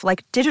to save,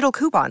 like digital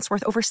coupons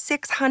worth over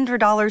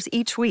 $600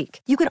 each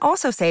week. You can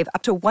also save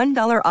up to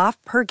 $1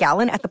 off per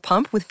gallon at the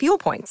pump with fuel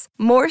points.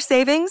 More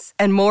savings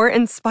and more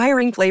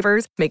inspiring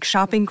flavors make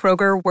shopping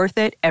Kroger worth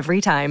it every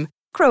time.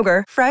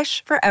 Kroger,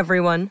 fresh for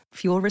everyone.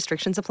 Fuel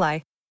restrictions apply.